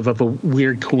think of a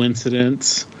weird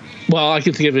coincidence. Well, I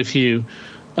can think of a few,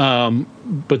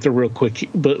 but they're real quick.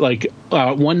 But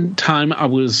one time I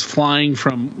was flying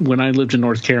from, when I lived in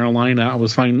North Carolina, I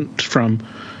was flying from,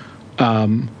 I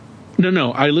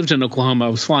lived in Oklahoma. I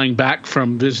was flying back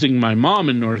from visiting my mom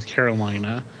in North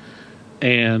Carolina.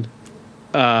 And,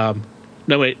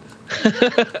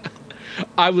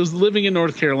 I was living in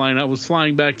North Carolina. I was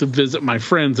flying back to visit my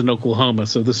friends in Oklahoma.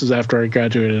 So this is after I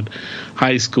graduated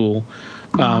high school.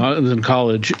 I was in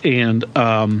college, and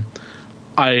I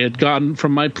had gotten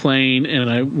from my plane, and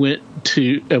I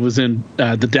was in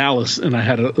the Dallas, and I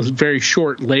had a very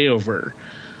short layover.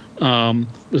 It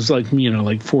was like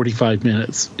 45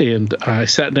 minutes, and I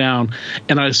sat down,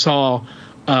 and I saw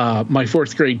my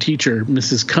fourth grade teacher,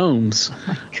 Mrs. Combs,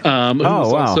 who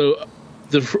was also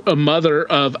a mother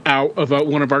of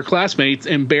one of our classmates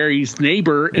and Barry's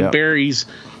neighbor and Barry's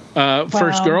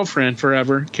first girlfriend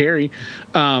forever, Carrie.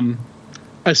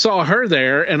 I saw her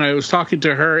there, and I was talking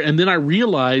to her, and then I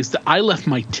realized that I left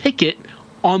my ticket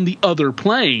on the other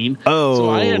plane. Oh, so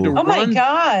I had to run. My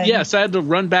God! Yes, I had to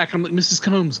run back. I'm like, Mrs.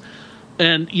 Combs,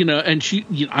 and and she,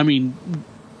 I mean,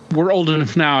 we're old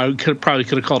enough now. I probably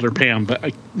could have called her Pam, but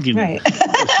she's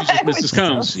just Mrs.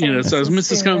 Combs. So I was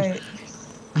Mrs. Combs. Right.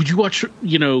 Would you watch,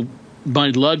 my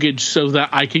luggage so that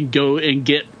I can go and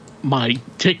get my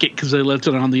ticket because I left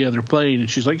it on the other plane? And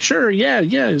she's like, sure,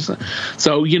 yeah.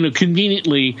 So,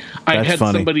 conveniently, I had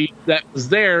somebody that was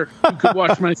there who could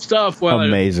watch my stuff while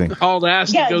I hauled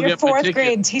ass to go get my ticket. Fourth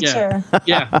grade teacher.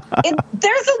 Yeah.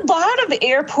 There's a lot of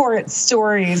airport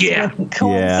stories with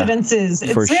coincidences.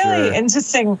 It's really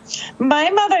interesting. My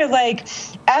mother,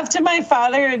 after my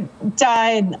father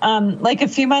died, a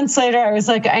few months later, I was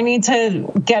like, I need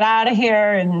to get out of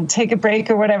here and take a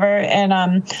break or whatever.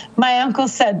 And my uncle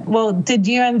said, well, did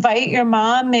you invite your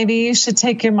mom? Maybe you should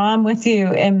take your mom with you.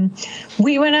 And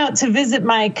we went out to visit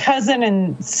my cousin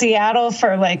in Seattle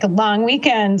for a long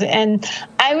weekend. And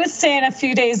I was staying a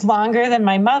few days longer than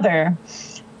my mother.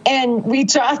 And we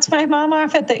dropped my mom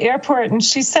off at the airport. And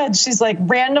she said she's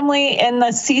randomly in the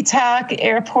SeaTac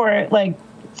airport,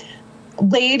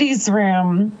 ladies'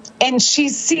 room, and she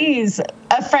sees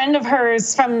a friend of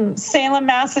hers from Salem,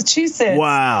 Massachusetts.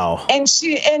 Wow. And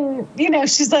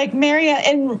she's like, Maria,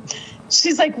 and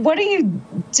she's like, what are you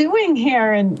doing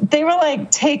here? And they were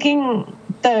taking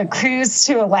the cruise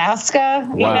to Alaska,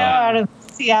 out of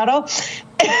Seattle.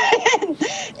 And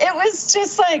it was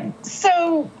just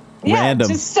so random.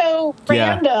 Just so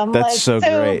random. That's so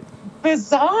great.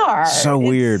 Bizarre. So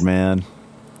weird, man.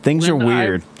 Things are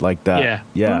weird like that.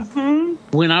 Yeah. Mm-hmm.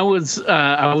 When I was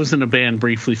in a band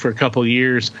briefly for a couple of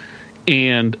years,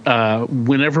 and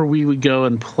whenever we would go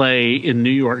and play in New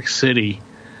York City,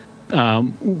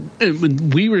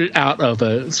 we were out of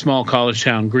a small college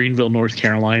town, Greenville, North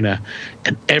Carolina,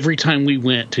 and every time we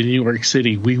went to New York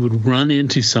City, we would run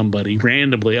into somebody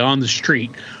randomly on the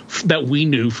street that we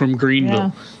knew from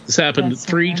Greenville. Yeah. This happened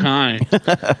 3 times.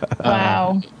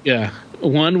 Wow.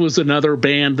 One was another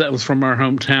band that was from our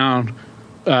hometown.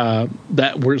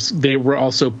 They were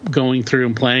also going through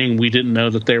and playing. We didn't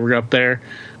know that they were up there.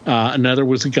 Another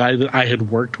was a guy that I had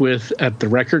worked with at the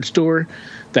record store,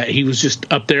 that he was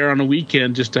just up there on a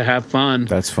weekend just to have fun.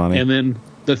 That's funny. And then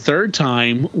the third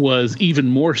time was even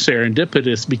more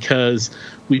serendipitous because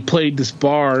we played this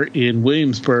bar in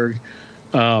Williamsburg,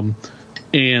 and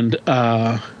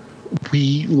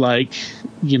we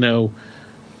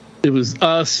it was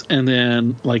us and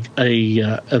then 4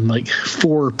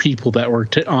 people that were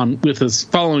on with us,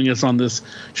 following us on this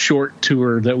short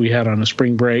tour that we had on a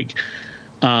spring break.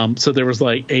 So there was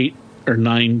 8 or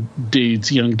 9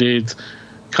 dudes, young dudes,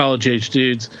 college age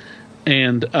dudes,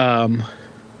 and we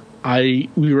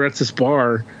were at this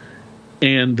bar,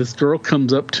 and this girl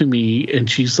comes up to me and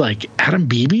she's like, Adam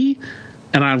Beebe,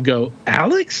 and I go,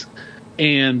 Alex,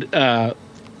 and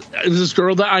it was this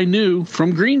girl that I knew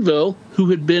from Greenville who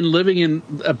had been living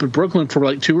up in Brooklyn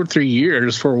for 2 or 3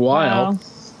 years for a while. Wow.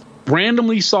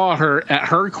 Randomly saw her at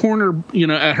her corner,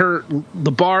 at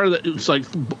the bar that was a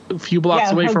few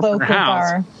blocks away from her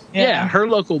house. Bar. Yeah, her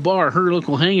local bar, her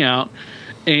local hangout.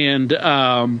 And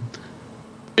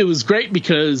it was great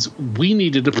because we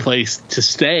needed a place to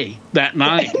stay that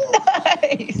night.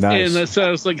 Nice. And so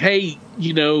I was like, hey,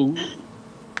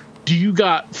 do you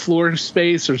got floor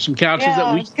space or some couches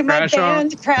that we can crash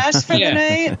on? Crash for the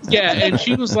night. Yeah, and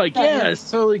she was like, yeah, it's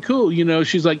totally cool. You know,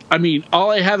 she's like, I mean, all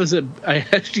I have is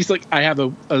she's like, I have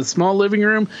a small living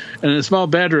room and a small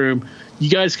bedroom. You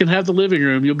guys can have the living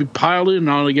room. You'll be piled in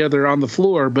all together on the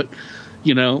floor, but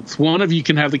you know, one of you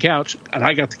can have the couch, and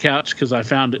I got the couch because I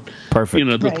found it. Perfect. You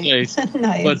know, the place.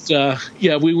 Nice. But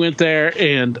yeah, we went there,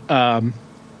 and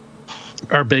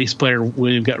our bass player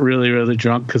William got really, really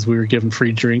drunk because we were giving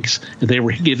free drinks, and they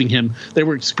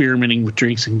were experimenting with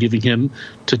drinks and giving him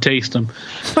to taste them.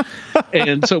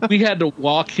 And so we had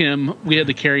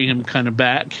to carry him kind of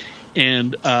back.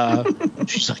 And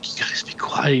she's like, "You guys be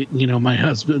quiet. You know, my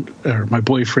husband or my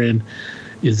boyfriend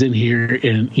is in here,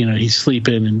 and you know he's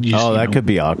sleeping." And that could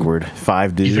be awkward.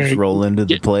 5 dudes roll into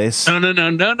the place.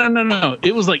 No.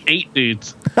 It was like 8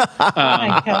 dudes. Oh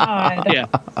my God. Yeah,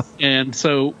 and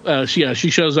so she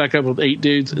shows back up with 8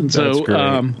 dudes, and so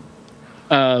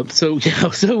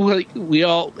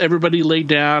everybody laid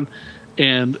down,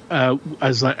 and I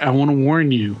was like, I want to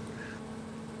warn you,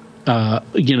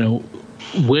 you know,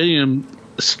 William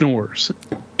snores,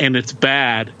 and it's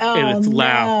bad, and it's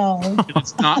loud. No. And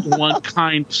it's not one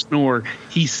kind of snore.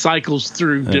 He cycles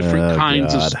through different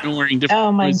kinds of snoring.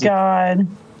 Oh my God.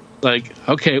 Like,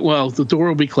 okay, well, the door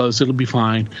will be closed. It'll be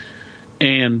fine.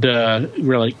 And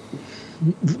we're like,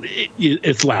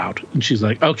 it's loud. And she's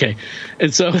like, okay.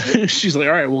 And so she's like,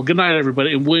 all right, well, good night,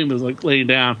 everybody. And William is like laying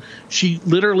down. She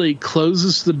literally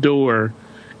closes the door,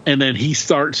 and then he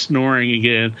starts snoring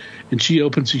again. And she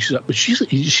opens, she's up, but she's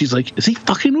like, is he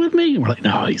fucking with me? And we're like,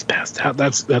 no, he's passed out.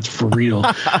 That's for real.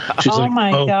 She's oh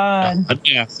my God.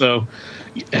 Yeah. So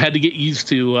I had to get used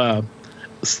to.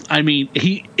 I mean,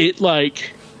 he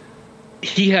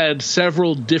had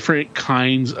several different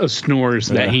kinds of snores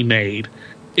that he made.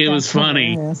 It was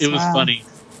funny. Hilarious. It was funny.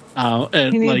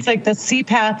 And he needs like the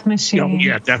CPAP machine.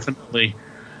 Yeah, definitely.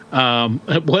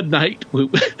 One night,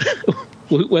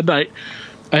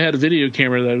 I had a video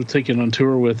camera that I was taking on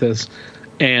tour with us,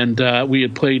 and we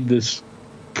had played this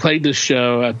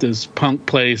show at this punk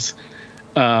place,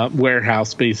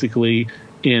 warehouse basically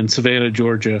in Savannah,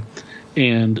 Georgia,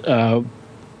 and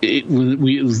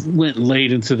we went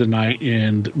late into the night,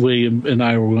 and William and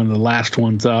I were one of the last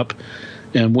ones up,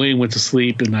 and William went to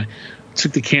sleep, and I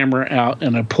took the camera out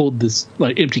and I pulled this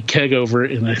like empty keg over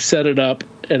it, and I set it up,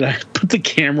 and I put the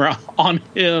camera on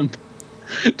him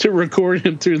to record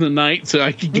him through the night so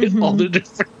I could get all the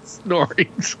different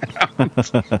snoring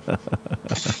sounds.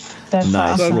 That's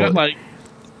nice. So I've got like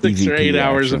 6 EVP or 8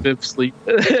 hours action. of him sleep.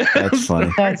 That's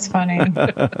funny. That's funny.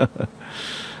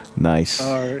 Nice.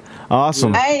 All right.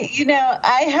 Awesome. I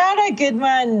had a good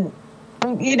one,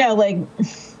 like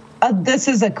this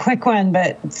is a quick one,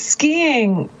 but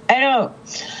skiing,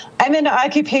 I'm an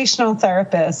occupational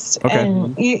therapist,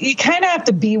 and you kind of have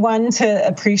to be one to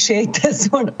appreciate this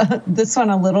one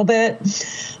a little bit,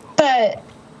 but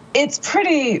it's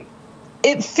pretty.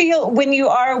 When you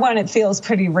are one, it feels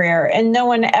pretty rare, and no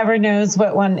one ever knows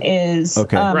what one is.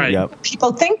 Okay, right. Yep.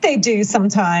 People think they do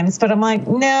sometimes, but I'm like,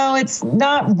 no, it's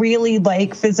not really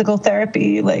like physical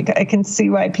therapy. Like, I can see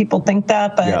why people think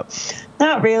that, but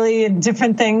not really, and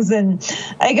different things. And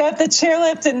I got the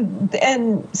chairlift,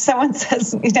 and someone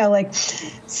says,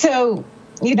 so,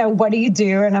 what do you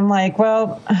do? And I'm like,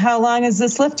 well, how long is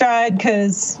this lift ride?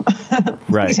 Because,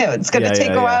 right. It's going to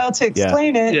take a while to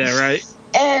explain it. Yeah, right.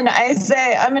 And I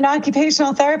say, I'm an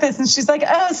occupational therapist. And she's like,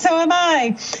 oh, so am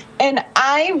I. And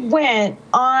I went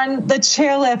on the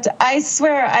chairlift. I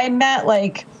swear I met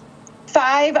like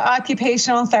 5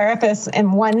 occupational therapists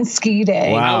in one ski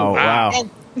day. Wow. And,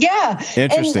 yeah.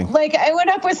 Interesting. And like I went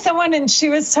up with someone, and she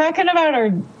was talking about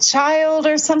her child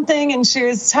or something. And she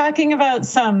was talking about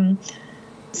some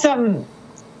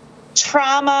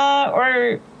trauma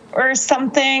or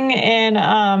something.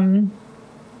 And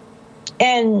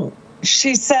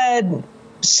she said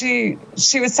she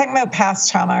was talking about past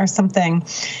trauma or something.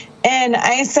 And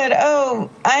I said, oh,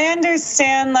 I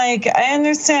understand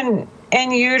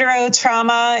in utero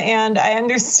trauma, and I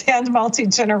understand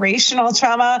multi-generational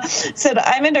trauma. Said,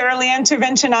 I'm an early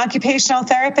intervention occupational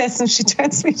therapist. And she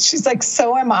turns to me, she's like,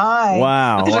 so am I.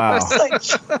 Wow. I was like,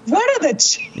 what are the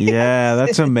chances? Yeah,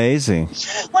 that's amazing.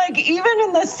 Like, even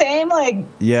in the same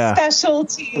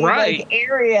specialty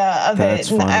area of that's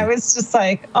it. And funny. I was just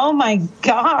like, oh my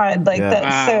God. Like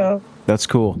that's so. That's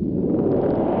cool.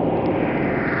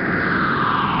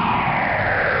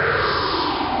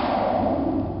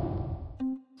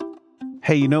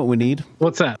 Hey, you know what we need?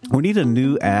 What's that? We need a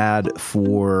new ad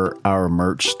for our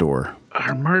merch store. Our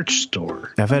our merch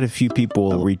store. I've had a few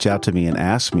people reach out to me and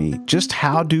ask me, just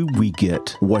how do we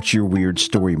get What's Your Weird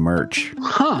Story merch?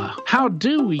 How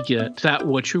do we get that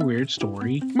What's Your Weird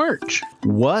Story merch?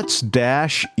 What's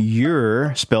dash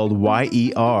your, spelled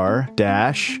Y-E-R,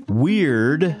 dash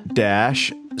weird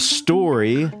dash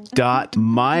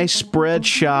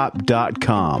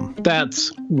story.myspreadshop.com.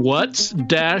 That's what's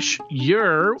dash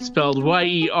your, spelled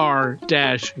Y-E-R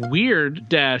dash weird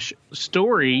dash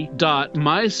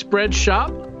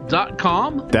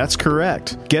story.myspreadshop.com. That's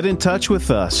correct. Get in touch with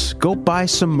us. Go buy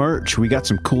some merch. We got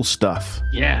some cool stuff.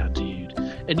 Yeah, dude.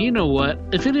 And you know what?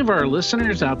 If any of our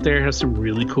listeners out there has some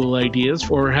really cool ideas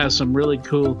or has some really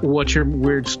cool What's Your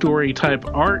Weird Story type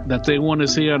art that they want to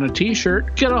see on a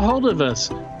t-shirt, get a hold of us.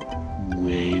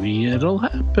 Maybe it'll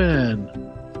happen.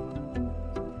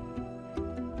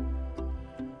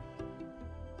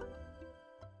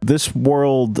 This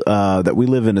world that we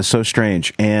live in is so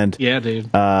strange. And yeah, dude.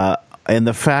 And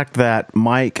the fact that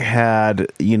Mike had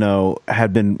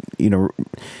been,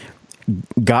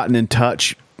 gotten in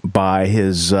touch by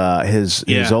his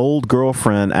old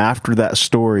girlfriend after that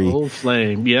story. Old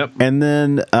flame, yep. And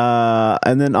then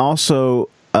also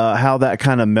how that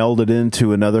kind of melded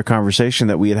into another conversation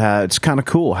that we had had. It's kind of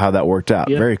cool how that worked out.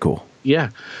 Yeah. Very cool.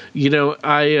 Yeah.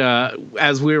 I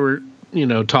as we were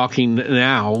talking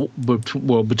now,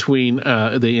 between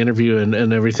the interview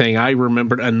and everything, I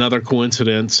remembered another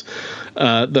coincidence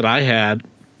that I had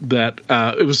that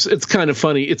it's kind of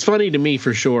funny. It's funny to me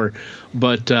for sure,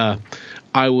 but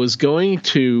I was going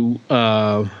to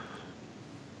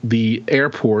the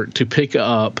airport to pick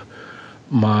up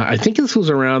I think this was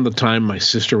around the time my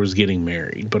sister was getting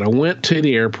married, but I went to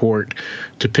the airport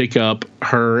to pick up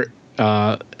her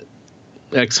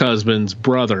ex-husband's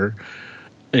brother,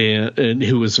 and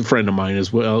who was a friend of mine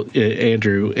as well,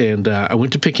 Andrew. And I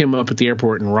went to pick him up at the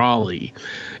airport in Raleigh,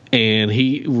 and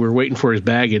we're waiting for his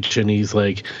baggage, and he's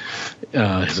like,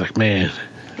 man,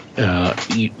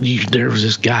 there was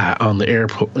this guy on the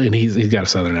airport, and he's got a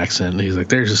southern accent, and he's like,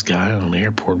 there's this guy on the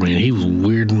airport, man, he was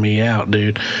weirding me out,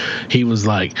 dude. He's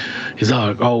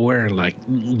all wearing like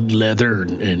leather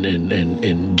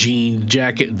and jean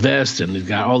jacket vest, and he's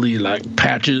got all these like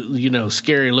patches,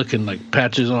 scary looking like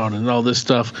patches on and all this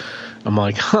stuff. I'm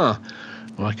like, I'm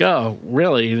like, oh,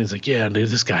 really? And he's like, yeah, dude,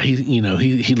 this guy, he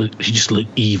just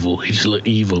looked evil. He just looked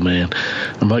evil, man.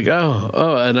 I'm like,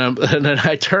 oh, and then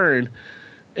I turn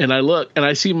and I look and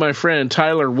I see my friend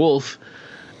Tyler Wolf,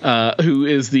 who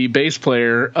is the bass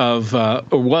player of,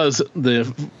 or was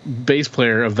the bass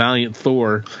player of Valiant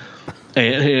Thor,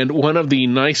 and one of the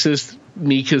nicest,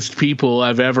 meekest people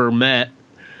I've ever met.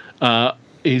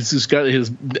 He's just got his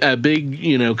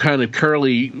big, kind of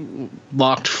curly,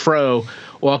 locked fro,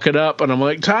 walking up, and I'm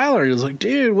like, Tyler. He's like,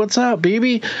 dude, what's up,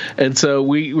 BB? And so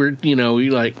we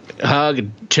like hug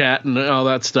and chat and all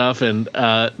that stuff. And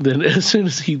then as soon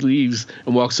as he leaves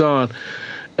and walks on,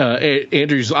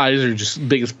 Andrew's eyes are just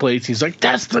big as plates. He's like,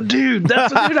 that's the dude.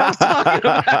 That's the dude I was talking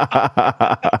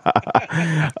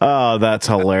about. Oh, that's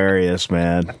hilarious,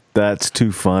 man. That's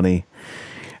too funny.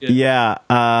 Yeah.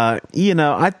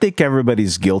 I think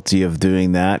everybody's guilty of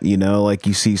doing that. Like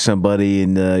you see somebody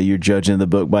and you're judging the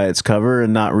book by its cover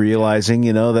and not realizing,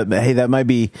 that, hey, that might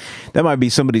be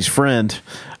somebody's friend.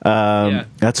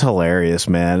 That's hilarious,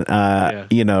 man.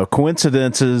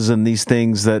 Coincidences and these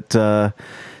things that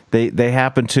they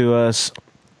happen to us.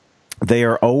 They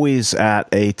are always at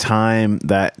a time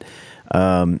that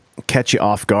catch you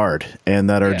off guard and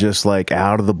that are just like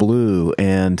out of the blue.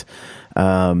 And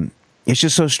it's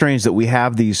just so strange that we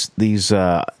have these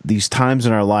times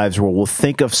in our lives where we'll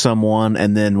think of someone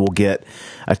and then we'll get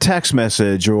a text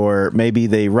message, or maybe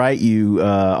they write you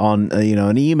on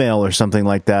an email or something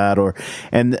like that, or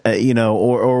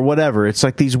whatever. It's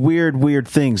like these weird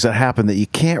things that happen that you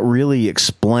can't really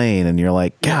explain, and you're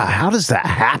like, God, how does that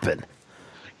happen?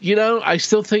 I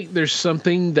still think there's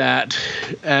something that,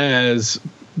 as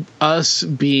us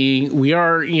being, we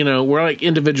are, we're like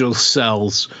individual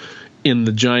cells in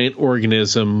the giant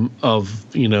organism of,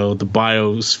 the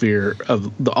biosphere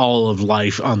of all of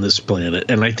life on this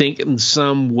planet. And I think in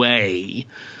some way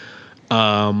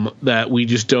that we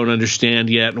just don't understand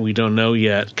yet and we don't know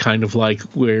yet, kind of like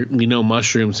where we know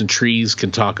mushrooms and trees can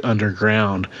talk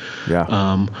underground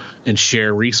and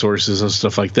share resources and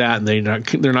stuff like that. And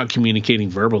they're not communicating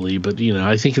verbally, but,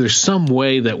 I think there's some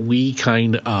way that we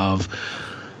kind of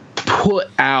put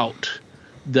out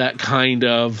that kind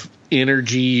of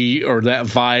energy or that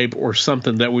vibe or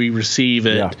something that we receive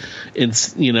it in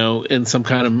some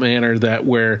kind of manner that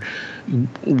where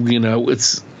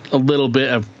it's a little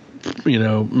bit of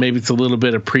maybe it's a little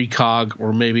bit of precog,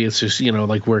 or maybe it's just,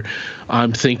 like where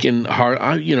I'm thinking hard,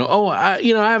 I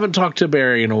haven't talked to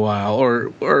Barry in a while,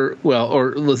 or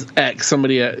X,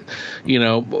 somebody, I'll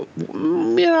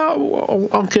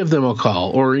give them a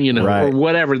call, or, right. or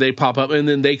whatever, they pop up and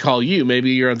then they call you.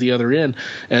 Maybe you're at the other end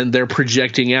and they're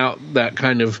projecting out that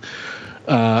kind of,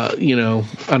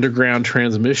 underground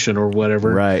transmission or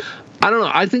whatever. Right. I don't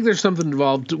know. I think there's something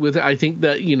involved with it. I think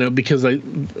that, because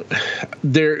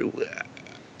there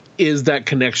is that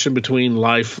connection between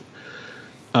life,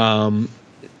 that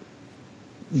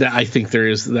I think there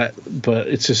is that, but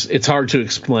it's hard to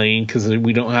explain because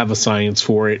we don't have a science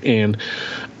for it. And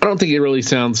I don't think it really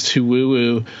sounds too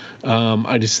woo-woo.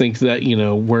 I just think that,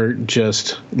 we're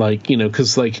just like,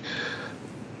 because like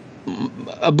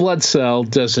a blood cell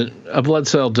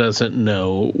doesn't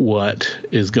know what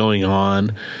is going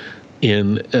on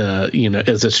in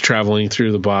as it's traveling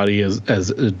through the body as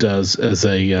it does as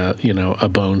a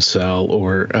bone cell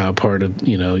or part of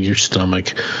your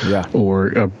stomach, yeah,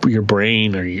 or your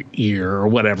brain or your ear or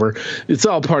whatever. It's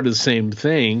all part of the same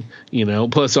thing,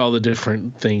 plus all the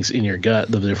different things in your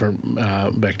gut, the different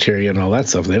bacteria and all that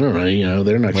stuff. They don't know,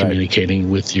 they're not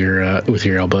communicating with your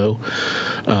elbow,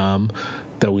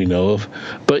 that we know of,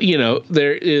 but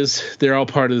they're all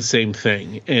part of the same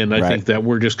thing, and I think that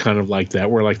we're just kind of like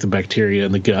that. We're like the bacteria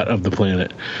in the gut of the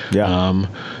planet. Yeah.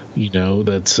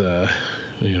 That's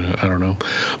I don't know,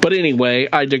 but anyway,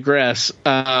 I digress.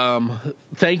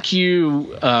 Thank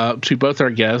you to both our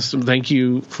guests. Thank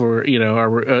you for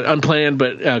our unplanned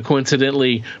but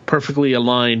coincidentally perfectly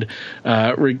aligned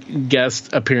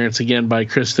guest appearance again by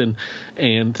Kristen,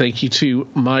 and thank you to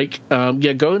Mike.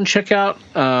 Go and check out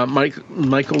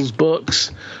Michael's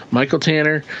books. Michael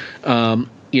Tanner.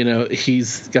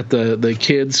 He's got the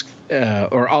kids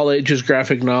or all ages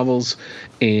graphic novels,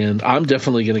 and I'm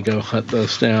definitely going to go hunt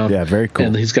those down. Yeah, very cool.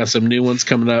 And he's got some new ones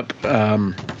coming up.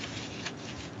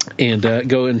 And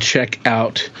go and check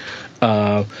out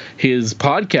his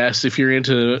podcast if you're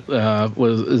into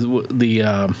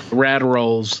the Rad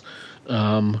Rolls.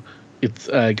 It's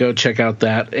go check out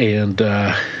that, and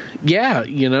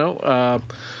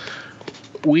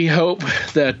we hope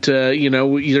that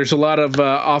there's a lot of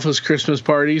office Christmas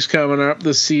parties coming up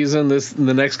this season, in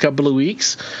the next couple of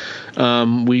weeks.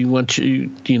 We want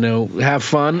you have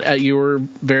fun at your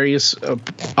various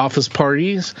office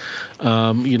parties,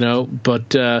 but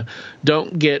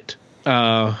don't get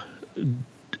don't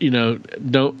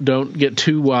get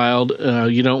too wild.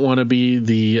 You don't want to be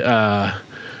the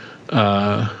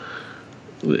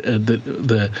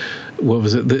what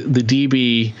was it, the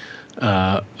DB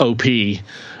OP.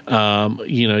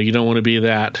 You don't want to be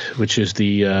that, which is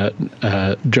the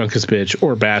drunkest bitch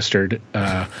or bastard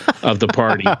of the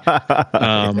party,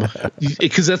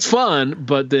 because that's fun,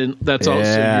 but then that's also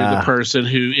you're the person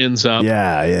who ends up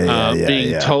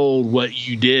being told what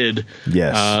you did,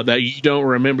 that you don't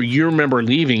remember. You remember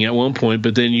leaving at one point,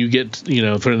 but then you get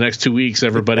for the next 2 weeks,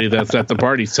 everybody that's at the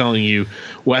party is telling you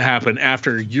what happened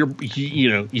after your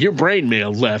brain may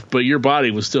have left, but your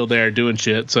body was still there doing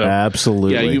shit. So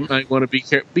absolutely, you might want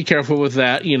to be careful with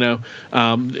that.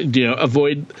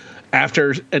 Avoid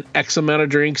after an X amount of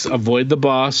drinks. Avoid the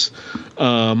boss.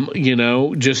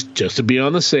 Just to be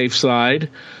on the safe side.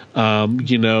 And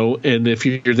if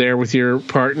you're there with your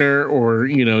partner or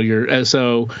your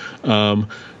SO,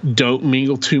 don't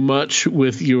mingle too much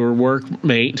with your work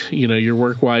mate, your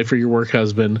work wife or your work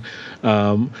husband,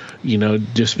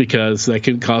 just because that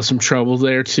can cause some trouble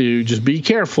there too. Just be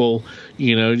careful,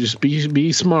 just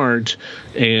be smart,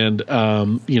 and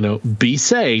be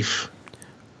safe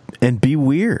and be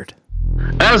weird.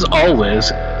 As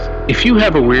always, if you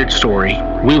have a weird story,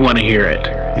 we want to hear it.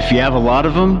 If you have a lot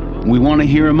of them, we want to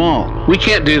hear them all. We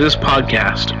can't do this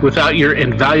podcast without your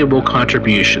invaluable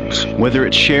contributions. Whether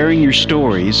it's sharing your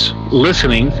stories,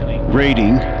 listening,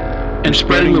 rating, and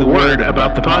spreading the word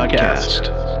about the podcast.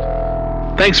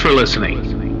 Thanks for listening.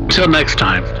 Until next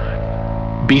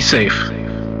time, be safe.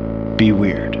 Be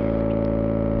weird.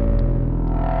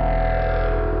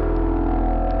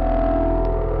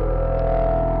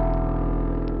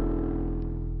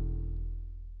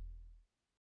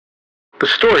 The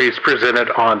stories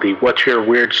presented on the What's Your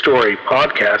Weird Story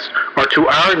podcast are, to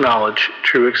our knowledge,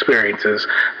 true experiences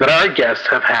that our guests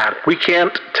have had. We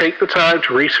can't take the time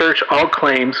to research all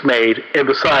claims made, and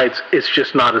besides, it's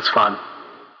just not as fun.